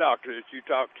the good doctor that you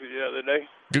talked to the other day.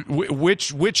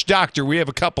 Which doctor? We have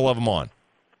a couple of them on.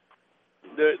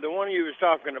 The one you was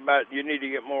talking about, you need to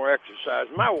get more exercise.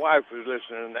 My wife was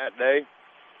listening that day,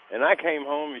 and I came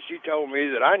home and she told me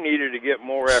that I needed to get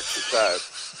more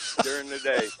exercise during the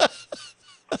day.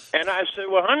 And I said,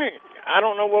 well, honey, I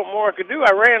don't know what more I could do.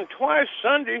 I ran twice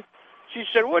Sunday. She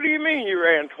said, what do you mean you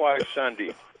ran twice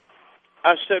Sunday?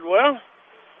 I said, well,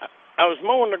 I was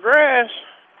mowing the grass,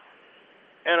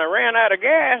 and I ran out of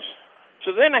gas,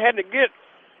 so then I had to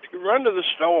run to the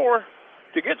store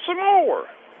to get some more.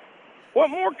 What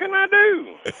more can I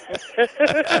do?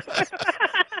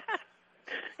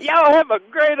 Y'all have a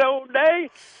great old day.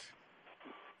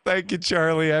 Thank you,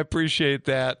 Charlie. I appreciate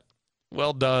that.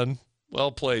 Well done.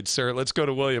 Well played, sir. Let's go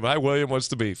to William. Hi, William. What's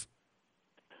the beef?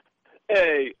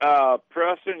 Hey,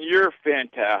 Preston, you're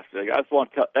fantastic. I just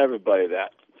want to tell everybody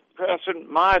that. Preston,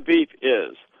 my beef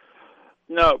is,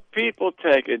 people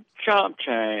taking chump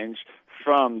change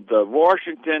from the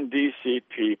Washington, D.C.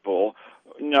 people,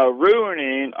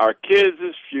 ruining our kids'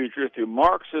 future through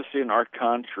Marxists in our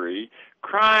country,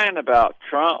 crying about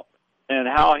Trump and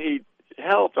how he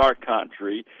helped our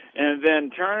country, and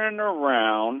then turning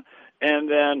around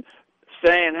and then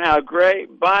saying how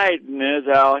great Biden is,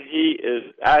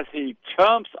 as he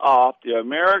chumps off the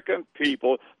American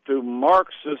people through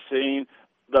Marxisting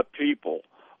the people.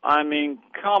 I mean,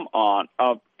 come on.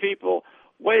 People,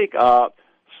 wake up.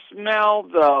 Smell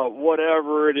the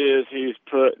whatever it is he's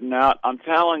putting out. I'm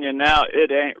telling you now, it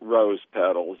ain't rose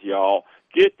petals, y'all.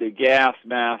 Get the gas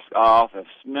mask off and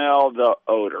smell the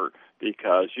odor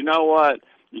because you know what?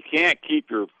 You can't keep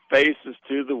your faces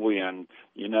to the wind.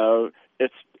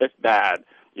 It's bad.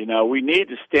 You know, we need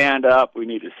to stand up. We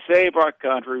need to save our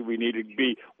country. We need to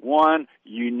be one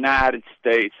United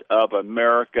States of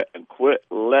America and quit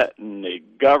letting the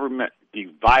government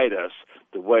divide us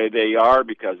the way they are,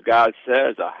 because God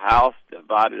says a house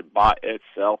divided by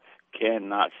itself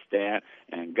cannot stand.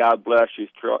 And God bless you,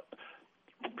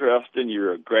 Preston.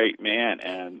 You're a great man,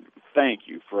 and thank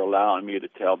you for allowing me to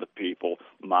tell the people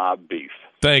my beef.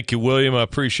 Thank you, William. I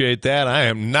appreciate that. I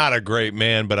am not a great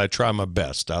man, but I try my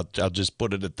best. I'll just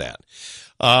put it at that.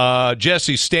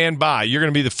 Jesse, stand by. You're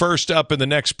going to be the first up in the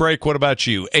next break. What about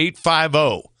you?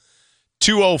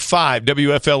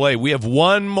 850-205-WFLA. We have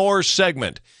one more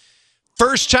segment.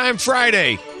 First Time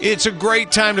Friday. It's a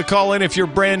great time to call in if you're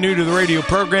brand new to the radio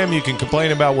program. You can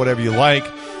complain about whatever you like.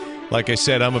 Like I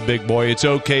said, I'm a big boy. It's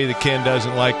okay that Ken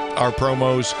doesn't like our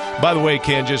promos. By the way,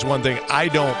 Ken, just one thing. I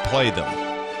don't play them.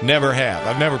 Never have.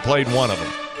 I've never played one of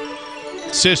them.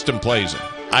 System plays them.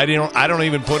 I don't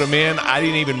even put them in. I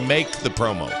didn't even make the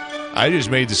promo. I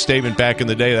just made the statement back in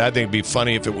the day that I think it'd be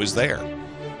funny if it was there.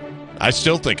 I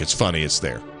still think it's funny it's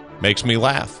there. Makes me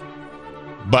laugh.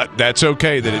 But that's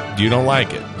okay that you don't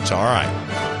like it. It's all right.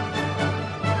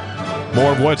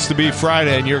 More of What's the Beef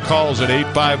Friday and your calls at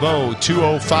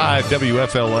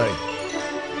 850-205-WFLA.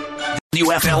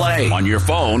 WFLA on your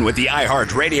phone with the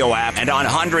iHeartRadio app and on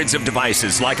hundreds of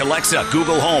devices like Alexa,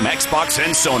 Google Home, Xbox,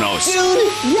 and Sonos.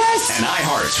 Dude, yes! An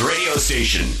iHeart radio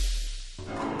station.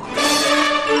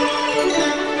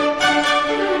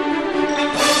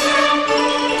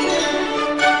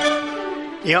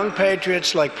 Young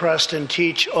patriots like Preston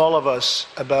teach all of us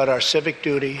about our civic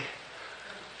duty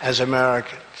as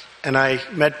Americans. And I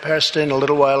met Preston a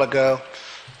little while ago,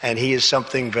 and he is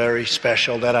something very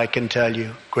special, that I can tell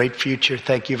you. Great future.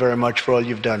 Thank you very much for all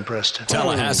you've done, Preston.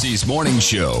 Tallahassee's Morning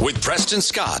Show with Preston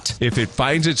Scott. If it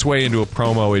finds its way into a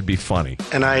promo, it'd be funny.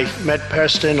 And I met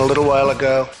Preston a little while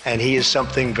ago, and he is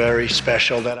something very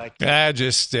special that I...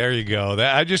 There you go.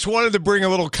 I just wanted to bring a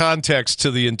little context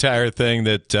to the entire thing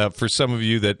that for some of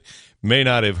you that may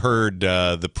not have heard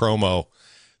the promo,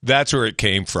 that's where it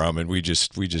came from, and we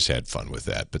just had fun with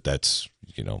that. But that's,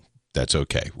 that's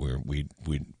okay. We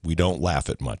don't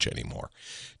laugh at much anymore.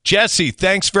 Jesse,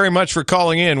 thanks very much for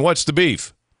calling in. What's the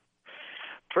beef?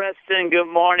 Preston, good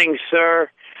morning, sir.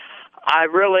 I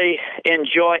really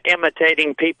enjoy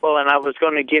imitating people, and I was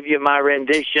going to give you my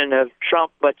rendition of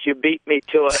Trump, but you beat me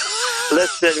to it.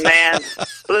 Listen,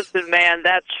 man,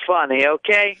 that's funny,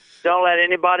 okay? Don't let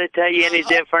anybody tell you any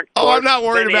different. I'm not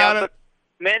worried about it.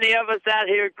 Many of us out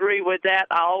here agree with that.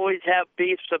 I always have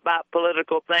beefs about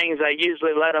political things. I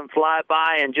usually let them fly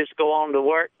by and just go on to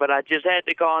work. But I just had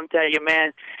to call and tell you,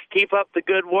 man, keep up the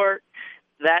good work.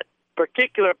 That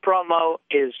particular promo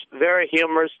is very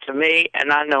humorous to me,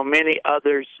 and I know many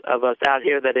others of us out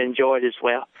here that enjoy it as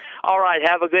well. All right,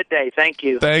 have a good day. Thank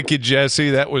you. Thank you, Jesse.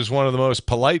 That was one of the most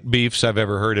polite beefs I've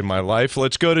ever heard in my life.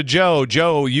 Let's go to Joe.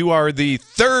 Joe, you are the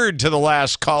third to the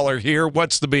last caller here.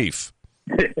 What's the beef?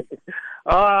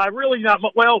 Really not.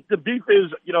 Well, the beef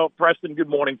is, Preston, good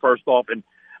morning, first off. And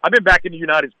I've been back in the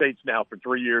United States now for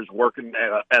 3 years working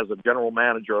as a general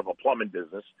manager of a plumbing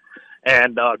business,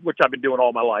 and which I've been doing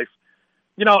all my life.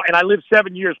 And I lived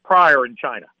 7 years prior in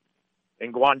China,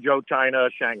 in Guangzhou, China,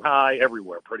 Shanghai,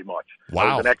 everywhere pretty much. Wow.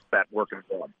 I was an expat working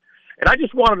for them. And I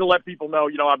just wanted to let people know,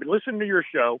 I've been listening to your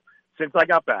show since I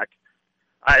got back.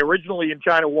 I originally in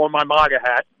China wore my MAGA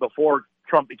hat before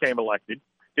Trump became elected.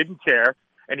 Didn't care.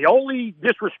 And the only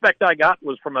disrespect I got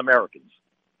was from Americans,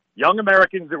 young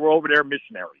Americans that were over there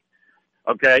missionary.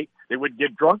 Okay? They would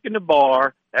get drunk in the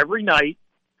bar every night,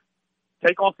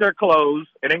 take off their clothes,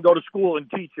 and then go to school and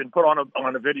teach and put on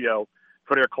a video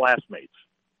for their classmates,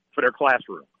 for their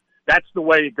classroom. That's the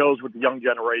way it goes with the young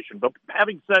generation. But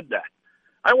having said that,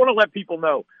 I want to let people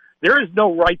know there is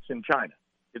no rights in China.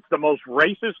 It's the most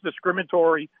racist,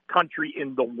 discriminatory country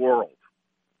in the world.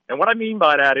 And what I mean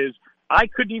by that is, I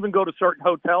couldn't even go to certain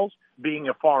hotels being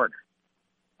a foreigner.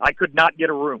 I could not get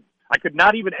a room. I could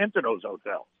not even enter those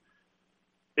hotels.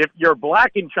 If you're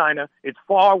black in China, it's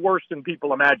far worse than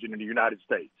people imagine in the United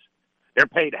States. They're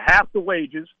paid half the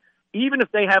wages, even if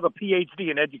they have a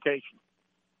PhD in education.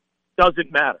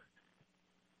 Doesn't matter.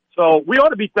 So we ought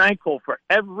to be thankful for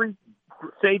every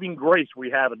saving grace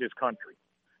we have in this country.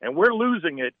 And we're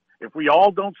losing it if we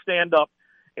all don't stand up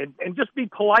and just be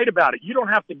polite about it. You don't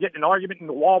have to get in an argument in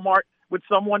the Walmart with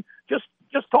someone. Just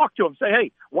talk to them. Say,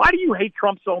 hey, why do you hate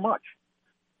Trump so much?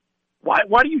 Why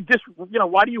do you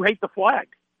why do you hate the flag?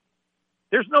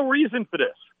 There's no reason for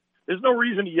this. There's no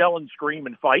reason to yell and scream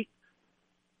and fight.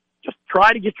 Just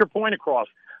try to get your point across.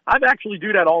 I've actually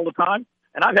do that all the time,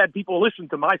 and I've had people listen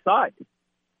to my side.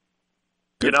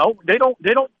 They don't.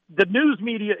 The news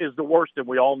media is the worst, and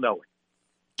we all know it.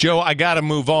 Joe, I got to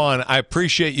move on. I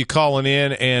appreciate you calling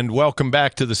in, and welcome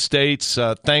back to the States.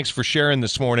 Thanks for sharing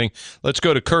this morning. Let's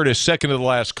go to Curtis, second to the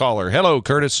last caller. Hello,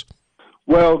 Curtis.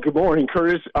 Well, good morning,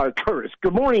 Curtis.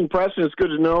 Good morning, Preston. It's good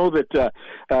to know that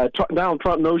Donald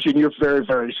Trump knows you and you're very,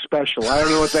 very special. I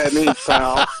don't know what that means,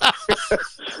 pal.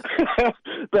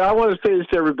 But I want to say this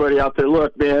to everybody out there.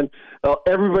 Look, man,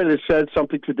 everybody that said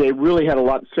something today really had a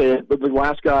lot to say. But the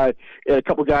last guy, a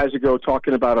couple guys ago,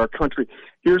 talking about our country,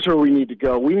 here's where we need to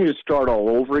go. We need to start all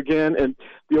over again. And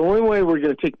the only way we're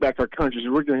going to take back our country is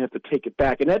we're going to have to take it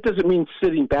back. And that doesn't mean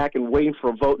sitting back and waiting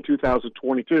for a vote in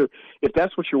 2022. If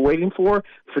that's what you're waiting for,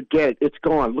 forget it. It's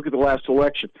gone. Look at the last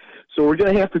election. So we're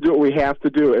going to have to do what we have to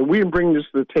do. And we can bring this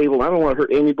to the table. I don't want to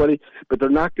hurt anybody, but they're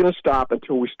not going to stop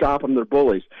until we stop them. They're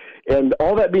bullies. And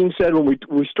all that being said, when we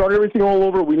start everything all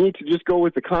over, we need to just go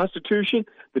with the Constitution,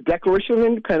 the Declaration of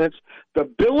Independence, the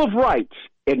Bill of Rights,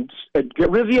 and get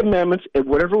rid of the amendments, and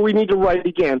whatever we need to write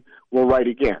again, we'll write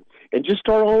again. And just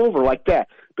start all over like that.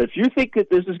 But if you think that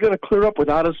this is going to clear up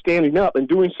without us standing up and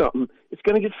doing something, it's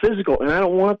going to get physical. And I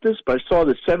don't want this, but I saw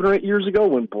this 7 or 8 years ago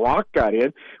when Barack got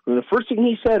in, when the first thing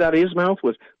he said out of his mouth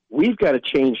was, we've got to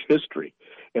change history.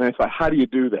 And I thought, how do you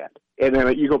do that? And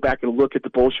then you go back and look at the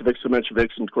Bolsheviks, the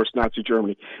Mensheviks, and, of course, Nazi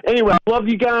Germany. Anyway, I love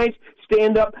you guys.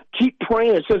 Stand up. Keep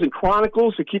praying. It says in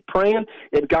Chronicles to keep praying,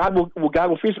 and God will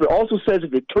feast. But it also says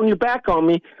if you turn your back on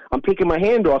me, I'm taking my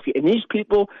hand off you. And these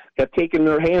people have taken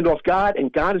their hand off God,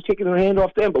 and God has taken their hand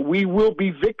off them. But we will be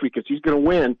victory because He's going to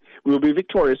win. We will be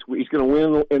victorious. He's going to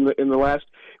win in the last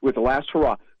with the last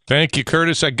hurrah. Thank you,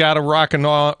 Curtis. I got to rock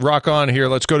on here.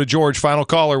 Let's go to George. Final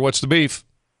caller. What's the beef?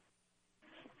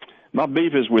 My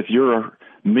beef is with your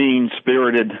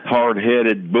mean-spirited,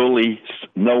 hard-headed, bully,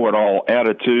 know-it-all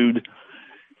attitude.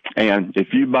 And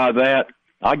if you buy that,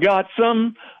 I got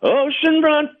some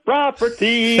oceanfront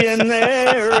property in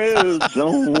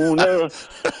Arizona.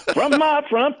 From my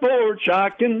front porch, I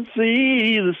can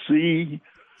see the sea.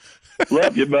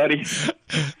 Love you, buddy.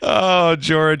 Oh,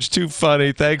 George, too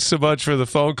funny. Thanks so much for the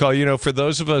phone call. You know, for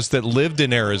those of us that lived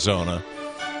in Arizona,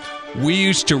 we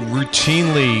used to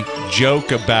routinely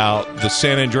joke about the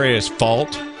San Andreas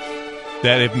Fault,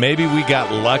 that if maybe we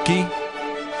got lucky,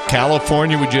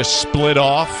 California would just split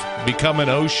off, become an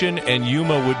ocean, and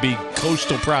Yuma would be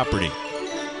coastal property.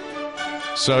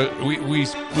 So we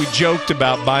joked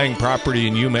about buying property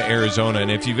in Yuma, Arizona,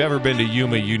 and if you've ever been to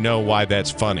Yuma, you know why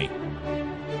that's funny.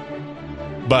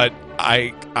 But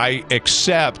I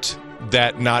accept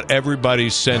that not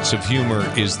everybody's sense of humor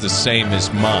is the same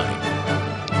as mine.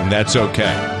 And that's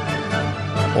okay.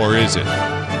 Or is it?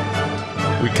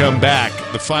 We come back.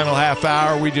 The final half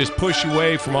hour, we just push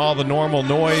away from all the normal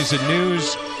noise and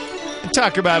news and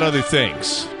talk about other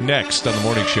things. Next on The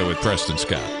Morning Show with Preston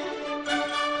Scott.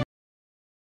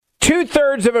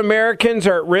 2/3 of Americans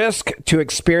are at risk to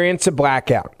experience a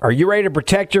blackout. Are you ready to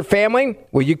protect your family?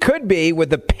 Well, you could be with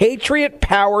the Patriot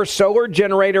Power Solar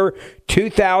Generator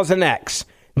 2000X.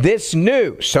 This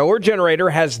new solar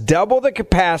generator has double the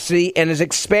capacity and is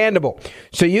expandable,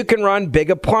 so you can run big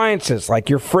appliances like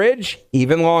your fridge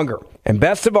even longer. And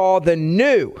best of all, the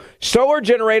new solar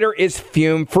generator is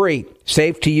fume-free,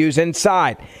 safe to use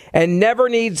inside, and never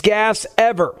needs gas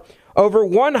ever. Over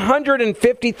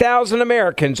 150,000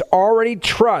 Americans already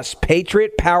trust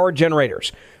Patriot Power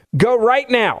Generators. Go right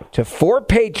now to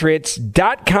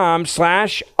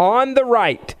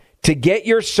 4patriots.com/ontherright to get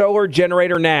your solar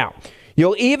generator now.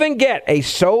 You'll even get a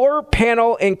solar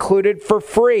panel included for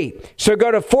free. So go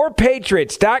to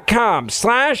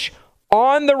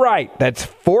 4patriots.com/ontherright. That's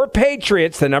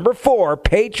 4patriots, the number 4,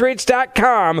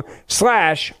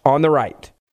 patriots.com/ontherright.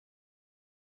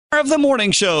 Of the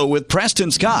Morning Show with Preston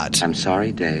Scott. I'm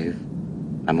sorry, Dave.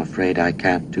 I'm afraid I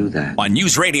can't do that. On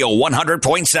News Radio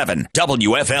 100.7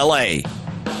 WFLA.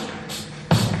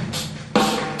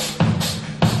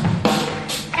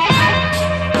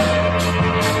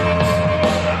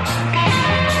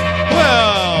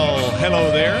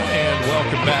 Hello there, and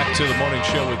welcome back to the Morning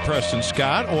Show with Preston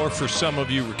Scott, or for some of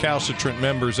you recalcitrant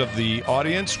members of the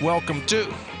audience, welcome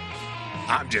to.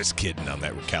 I'm just kidding on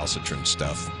that recalcitrant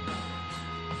stuff.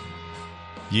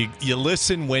 You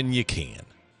listen when you can.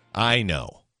 I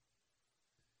know.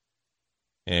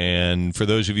 And for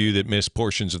those of you that miss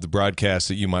portions of the broadcast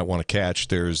that you might want to catch,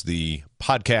 there's the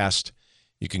podcast.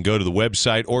 You can go to the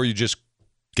website, or you just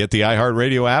get the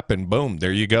iHeartRadio app, and boom,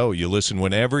 there you go. You listen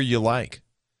whenever you like.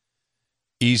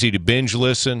 Easy to binge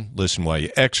listen while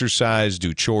you exercise,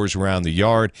 do chores around the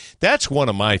yard. That's one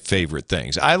of my favorite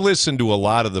things. I listen to a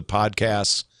lot of the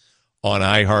podcasts on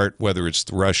iHeart, whether it's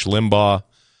the Rush Limbaugh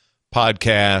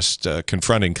podcast,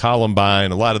 Confronting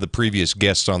Columbine, a lot of the previous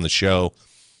guests on the show.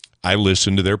 I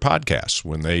listen to their podcasts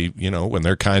when when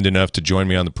they're kind enough to join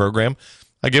me on the program.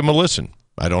 I give them a listen.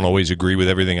 I don't always agree with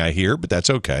everything I hear, but that's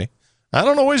okay. I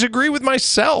don't always agree with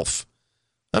myself.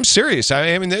 I'm serious.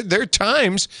 I mean, there are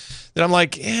times that I'm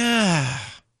like, yeah,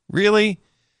 really?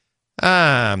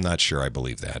 I'm not sure I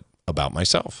believe that about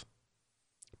myself.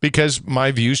 Because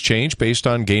my views change based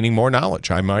on gaining more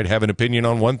knowledge. I might have an opinion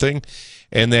on one thing,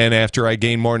 and then after I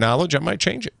gain more knowledge, I might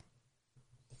change it.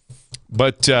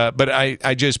 But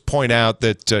I just point out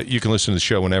that you can listen to the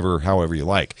show whenever, however you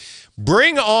like.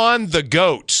 Bring on the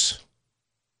goats.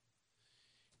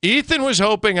 Ethan was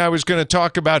hoping I was going to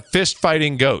talk about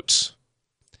fist-fighting goats.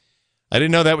 I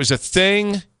didn't know that was a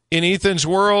thing in Ethan's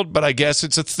world, but I guess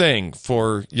it's a thing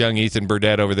for young Ethan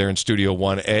Burdett over there in Studio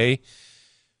 1A.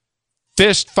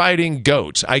 Fist-fighting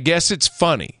goats. I guess it's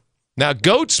funny. Now,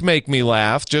 goats make me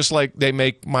laugh just like they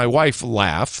make my wife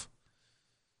laugh.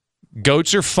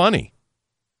 Goats are funny.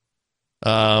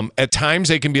 At times,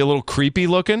 they can be a little creepy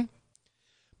looking.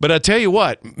 But I'll tell you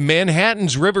what,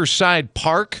 Manhattan's Riverside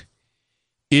Park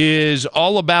is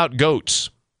all about goats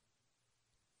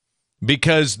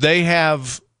because they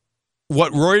have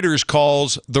what Reuters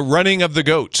calls the running of the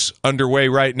goats underway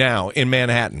right now in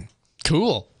Manhattan.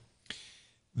 Cool.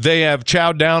 They have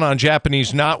chowed down on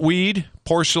Japanese knotweed,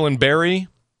 porcelain berry,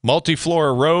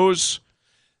 multiflora rose.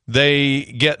 They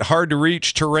get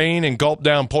hard-to-reach terrain and gulp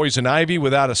down poison ivy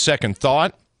without a second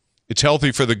thought. It's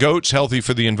healthy for the goats, healthy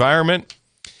for the environment.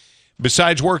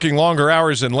 Besides working longer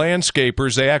hours than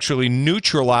landscapers, they actually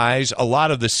neutralize a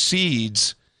lot of the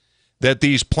seeds that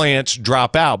these plants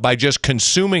drop out. By just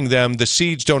consuming them, the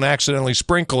seeds don't accidentally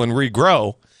sprinkle and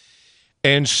regrow.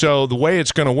 And so the way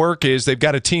it's going to work is they've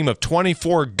got a team of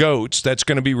 24 goats that's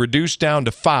going to be reduced down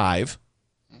to 5.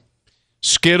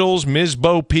 Skittles, Ms.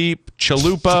 Bo Peep,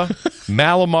 Chalupa,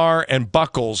 Malamar, and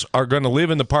Buckles are going to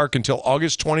live in the park until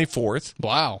August 24th.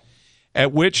 Wow.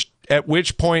 At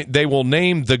which point they will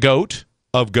name the goat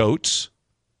of goats.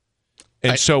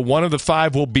 And so one of the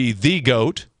 5 will be the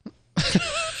goat.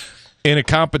 In a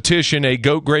competition, a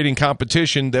goat grading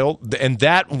competition, and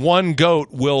that one goat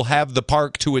will have the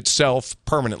park to itself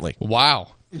permanently.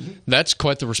 Wow. That's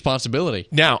quite the responsibility.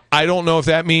 Now, I don't know if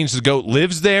that means the goat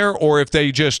lives there or if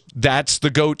that's the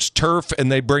goat's turf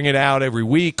and they bring it out every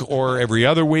week or every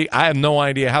other week. I have no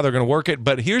idea how they're going to work it,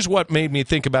 but here's what made me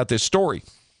think about this story.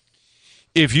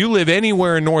 If you live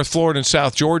anywhere in North Florida and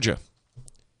South Georgia,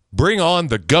 bring on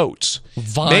the goats.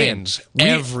 Vines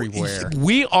everywhere.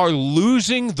 We are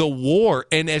losing the war.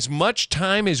 And as much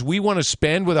time as we want to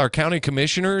spend with our county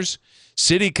commissioners,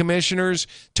 city commissioners,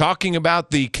 talking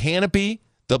about the canopy,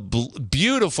 the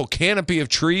beautiful canopy of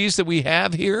trees that we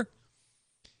have here,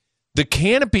 the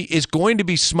canopy is going to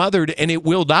be smothered and it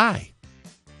will die.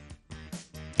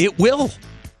 It will.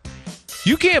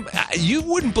 You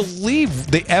wouldn't believe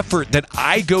the effort that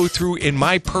I go through in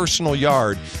my personal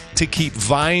yard to keep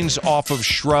vines off of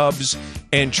shrubs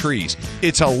and trees.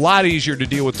 It's a lot easier to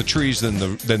deal with the trees than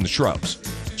the shrubs.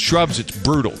 Shrubs, it's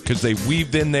brutal because they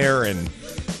weave in there and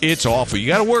it's awful. You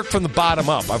got to work from the bottom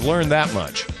up. I've learned that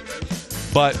much.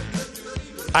 But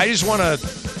I just want to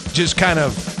just kind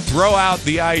of throw out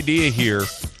the idea here.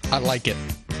 I like it.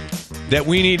 That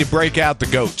we need to break out the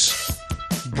goats.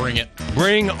 Bring it.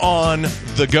 Bring on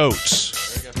the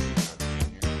goats.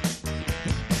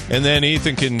 And then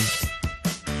Ethan can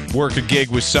work a gig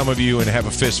with some of you and have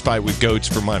a fist fight with goats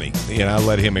for money. I'll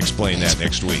let him explain that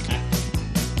next week.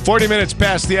 40 minutes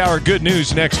past the hour. Good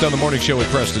news next on The Morning Show with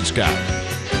Preston Scott.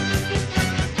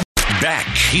 Beck.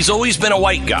 He's always been a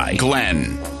white guy.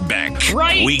 Glenn Beck.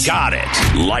 Right. We got it.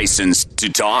 Licensed to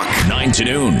talk. 9 to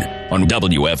noon on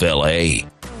WFLA.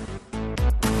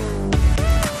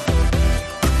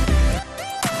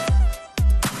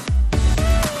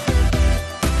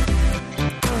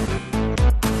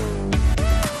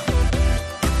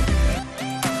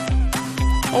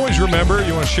 Always remember,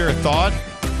 you want to share a thought,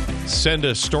 send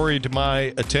a story to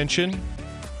my attention. You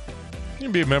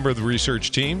can be a member of the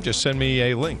research team. Just send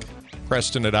me a link,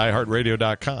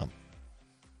 Preston@iHeartRadio.com.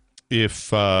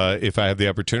 If I have the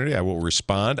opportunity, I will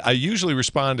respond. I usually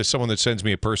respond to someone that sends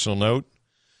me a personal note.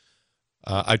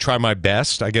 I try my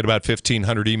best. I get about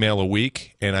 1,500 email a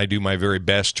week, and I do my very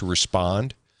best to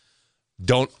respond.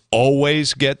 Don't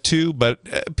always get to,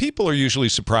 but people are usually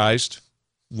surprised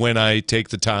when I take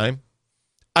the time.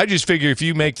 I just figure if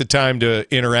you make the time to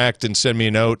interact and send me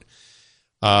a note,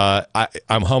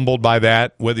 I'm humbled by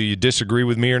that, whether you disagree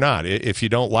with me or not. If you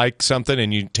don't like something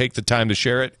and you take the time to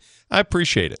share it, I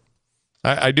appreciate it.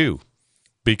 I do,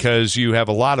 because you have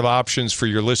a lot of options for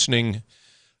your listening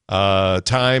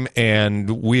time,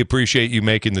 and we appreciate you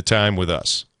making the time with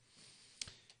us.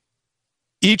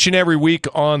 Each and every week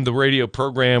on the radio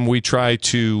program, we try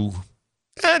to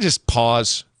just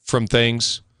pause from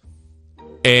things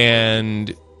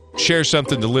and share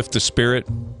something to lift the spirit.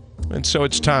 And so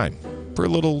it's time for a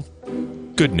little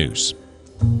good news.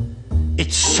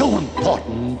 It's so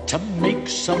important to make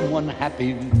someone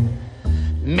happy.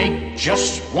 Make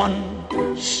just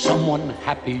one someone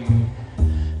happy.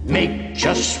 Make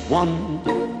just one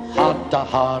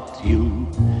heart-to-heart you.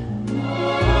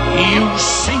 You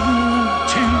sing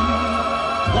to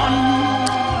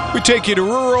one. We take you to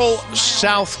rural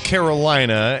South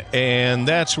Carolina, and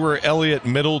that's where Elliot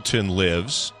Middleton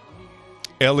lives.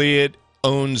 Elliot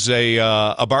owns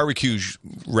a barbecue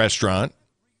restaurant.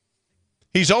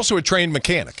 He's also a trained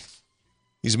mechanic.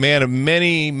 He's a man of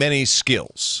many, many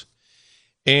skills.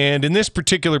 And in this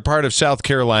particular part of South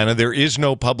Carolina, there is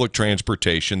no public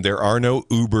transportation. There are no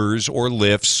Ubers or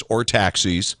Lyfts or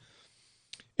taxis.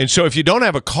 And so if you don't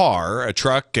have a car, a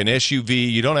truck, an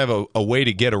SUV, you don't have a way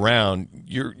to get around,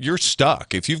 you're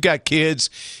stuck. If you've got kids,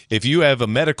 if you have a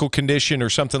medical condition or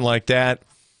something like that,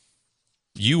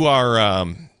 you are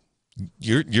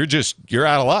you're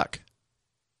out of luck.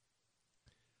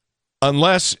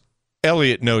 Unless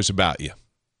Elliot knows about you.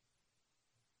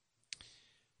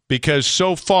 Because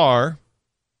so far,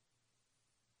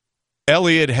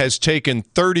 Elliot has taken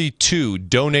 32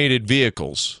 donated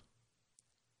vehicles,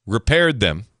 repaired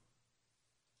them,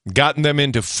 gotten them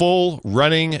into full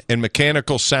running and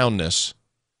mechanical soundness,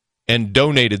 and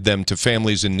donated them to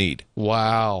families in need.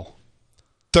 Wow.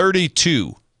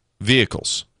 32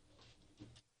 vehicles.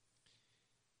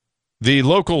 The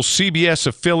local CBS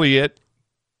affiliate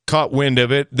caught wind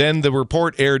of it. Then the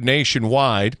report aired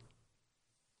nationwide.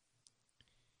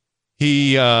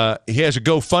 He has a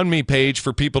GoFundMe page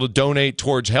for people to donate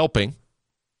towards helping.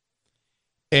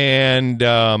 And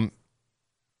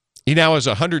he now has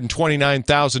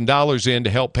 $129,000 in to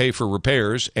help pay for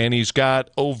repairs. And he's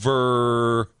got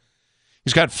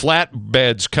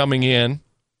flatbeds coming in.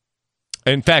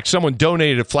 In fact, someone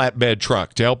donated a flatbed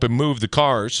truck to help him move the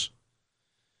cars.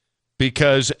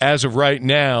 Because as of right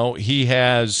now, he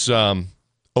has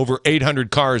over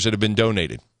 800 cars that have been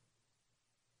donated.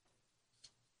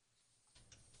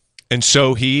 And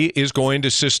so he is going to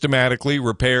systematically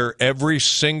repair every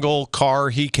single car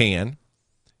he can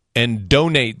and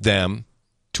donate them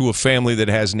to a family that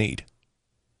has need.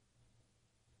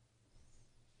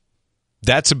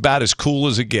 That's about as cool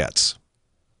as it gets.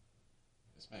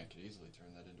 This man could easily turn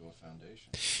that into a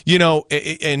foundation. You know,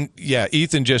 and yeah,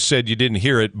 Ethan just said you didn't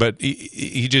hear it, but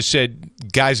he just said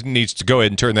guys needs to go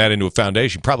ahead and turn that into a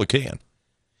foundation. Probably can.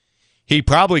 He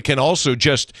probably can also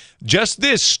just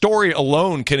this story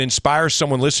alone can inspire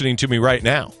someone listening to me right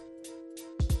now.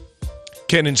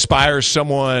 Can inspire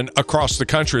someone across the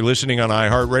country listening on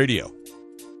iHeartRadio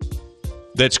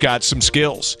that's got some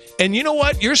skills. And you know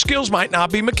what? Your skills might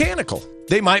not be mechanical.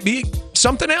 They might be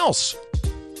something else.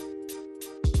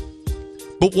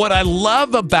 But what I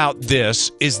love about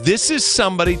this is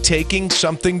somebody taking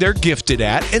something they're gifted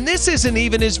at, and this isn't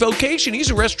even his vocation. He's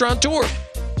a restaurateur.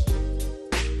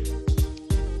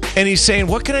 And he's saying,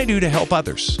 what can I do to help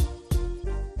others?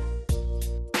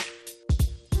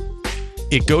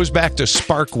 It goes back to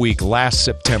Spark Week last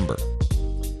September.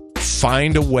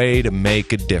 Find a way to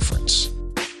make a difference.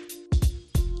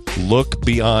 Look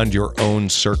beyond your own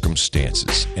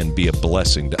circumstances and be a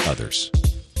blessing to others.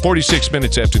 46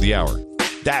 minutes after the hour.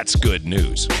 That's good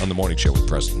news on The Morning Show with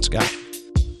Preston Scott.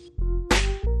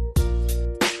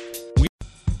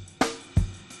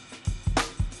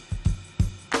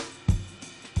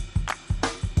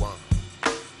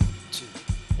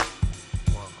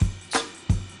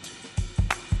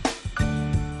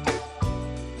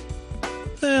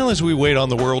 Well, as we wait on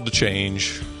the world to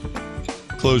change,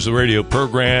 close the radio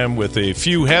program with a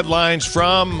few headlines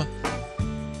from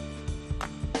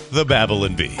the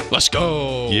Babylon Bee. Let's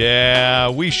go. Yeah,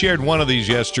 we shared one of these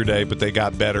yesterday, but they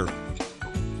got better.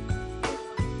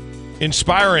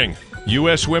 Inspiring.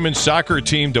 U.S. women's soccer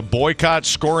team to boycott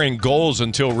scoring goals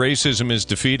until racism is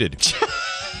defeated.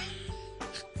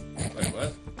 Wait,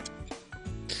 what?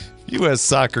 U.S.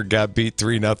 soccer got beat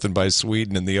 3-0 by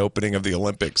Sweden in the opening of the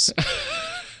Olympics.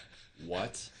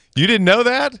 What? You didn't know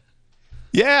that?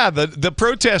 Yeah, the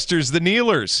protesters, the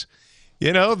kneelers,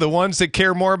 you know, the ones that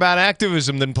care more about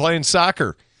activism than playing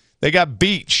soccer. They got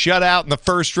beat, shut out in the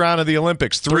first round of the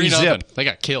Olympics, 3-0. They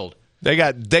got killed. They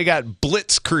got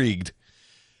blitzkrieged.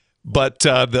 But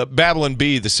the Babylon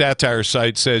Bee, the satire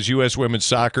site, says U.S. women's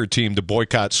soccer team to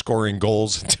boycott scoring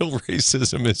goals until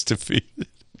racism is defeated.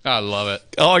 I love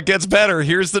it. Oh, it gets better.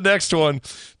 Here's the next one.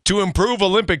 To improve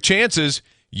Olympic chances,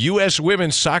 U.S.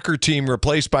 women's soccer team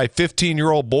replaced by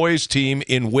 15-year-old boys team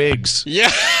in wigs.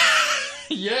 Yeah.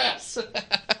 Yes.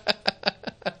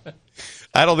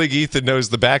 I don't think Ethan knows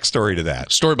the backstory to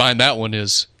that. Story behind that one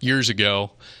is years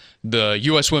ago, the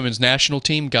U.S. women's national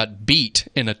team got beat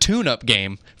in a tune-up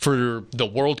game for the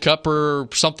World Cup or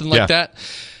something like that.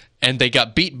 And they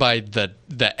got beat by the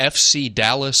FC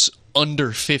Dallas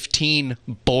under 15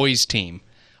 boys team.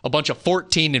 A bunch of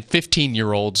 14 and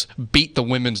 15-year-olds beat the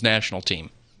women's national team.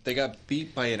 They got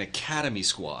beat by an academy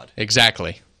squad.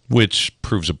 Exactly. Which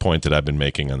proves a point that I've been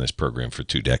making on this program for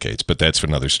 2 decades, but that's for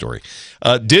another story.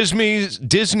 Disney's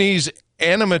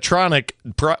animatronic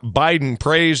Biden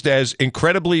praised as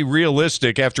incredibly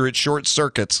realistic after it short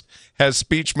circuits has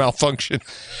speech malfunction.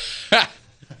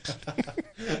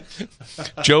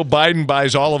 Joe Biden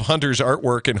buys all of Hunter's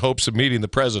artwork in hopes of meeting the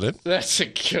president. That's a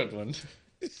good one.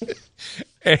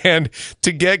 And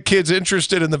to get kids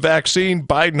interested in the vaccine,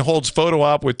 Biden holds photo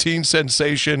op with teen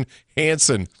sensation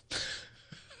Hanson.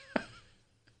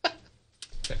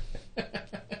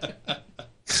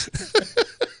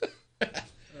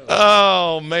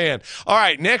 Oh, man. All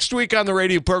right, next week on the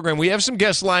radio program, we have some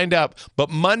guests lined up, but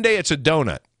Monday it's a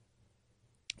donut.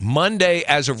 Monday,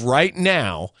 as of right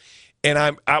now,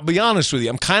 and I'll be honest with you,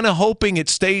 I'm kind of hoping it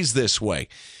stays this way.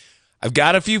 I've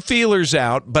got a few feelers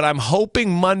out, but I'm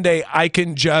hoping Monday I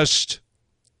can just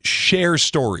share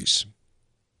stories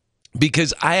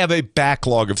because I have a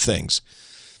backlog of things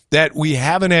that we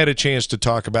haven't had a chance to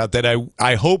talk about that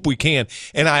I hope we can.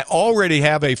 And I already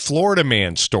have a Florida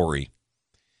man story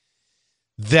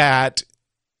that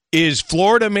is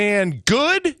Florida man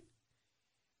good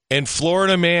and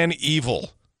Florida man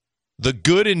evil. The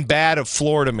good and bad of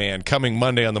Florida man coming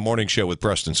Monday on the Morning Show with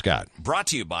Preston Scott. Brought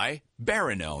to you by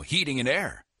Barano Heating and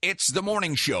Air. It's the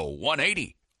Morning Show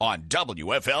 180 on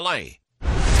WFLA.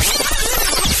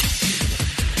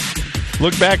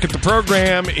 Look back at the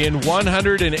program in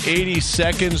 180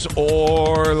 seconds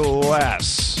or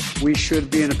less. We should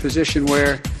be in a position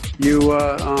where you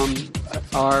are.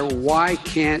 Why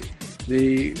can't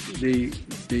the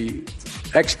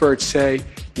experts say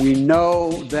we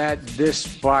know that this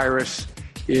virus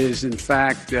is in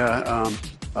fact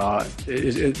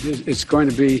it's going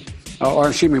to be, or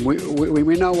excuse me,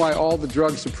 we know why all the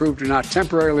drugs approved are not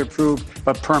temporarily approved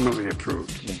but permanently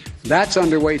approved. Yeah. That's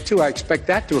underway too. I expect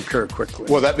that to occur quickly.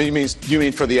 Well, that means you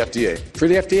mean for the FDA? For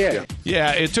the FDA.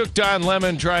 Yeah, it took Don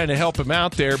Lemon trying to help him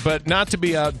out there, but not to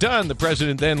be outdone, the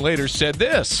president then later said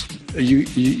this.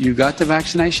 You got the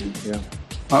vaccination? Yeah.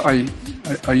 Are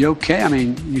you okay? I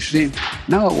mean, you see,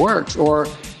 no, it works. Or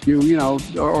you know,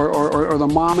 or the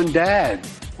mom and dad,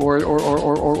 or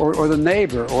the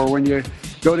neighbor, or when you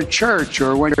go to church,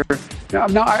 or when you're.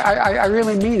 No, I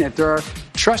really mean it. There are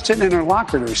trusted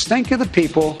interlocutors. Think of the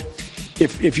people.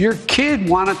 If your kid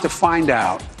wanted to find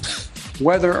out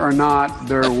whether or not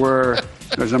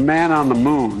there's a man on the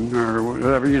moon or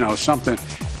whatever, you know, something,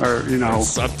 or you know,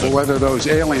 or whether those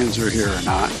aliens are here or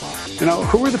not. You know,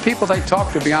 who are the people they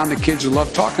talk to beyond the kids who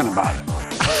love talking about it?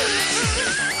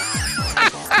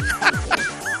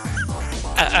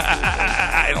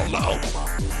 I don't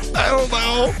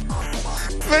know.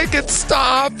 Make it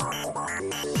stop.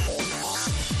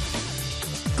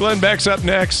 Glenn Beck's up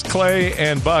next. Clay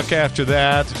and Buck after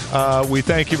that. We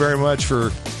thank you very much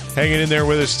for hanging in there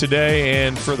with us today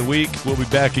and for the week. We'll be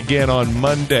back again on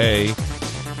Monday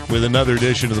with another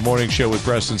edition of the Morning Show with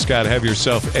Preston Scott. Have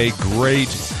yourself a great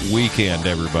weekend,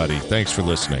 everybody. Thanks for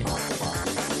listening.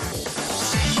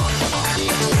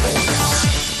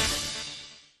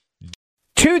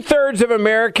 Two-thirds of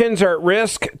Americans are at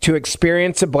risk to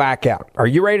experience a blackout. Are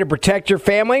you ready to protect your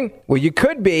family? Well, you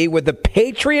could be with the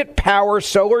Patriot Power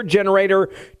Solar Generator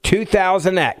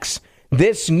 2000X.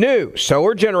 This new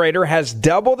solar generator has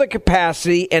double the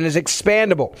capacity and is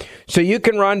expandable, so you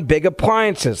can run big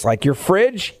appliances like your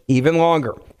fridge even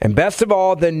longer. And best of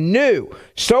all, the new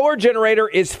solar generator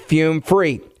is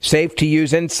fume-free, safe to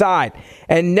use inside,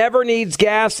 and never needs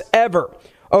gas ever.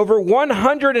 Over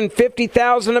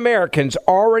 150,000 Americans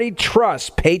already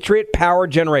trust Patriot Power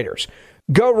Generators.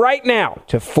 Go right now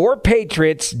to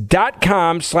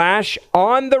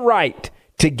 4patriots.com/ontherright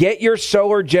to get your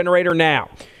solar generator now.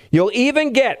 You'll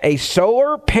even get a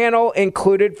solar panel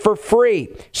included for free.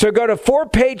 So go to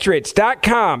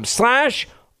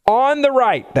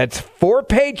 4patriots.com/ontherright. That's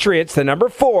 4patriots, the number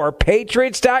 4,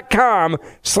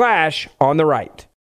 patriots.com/ontherright.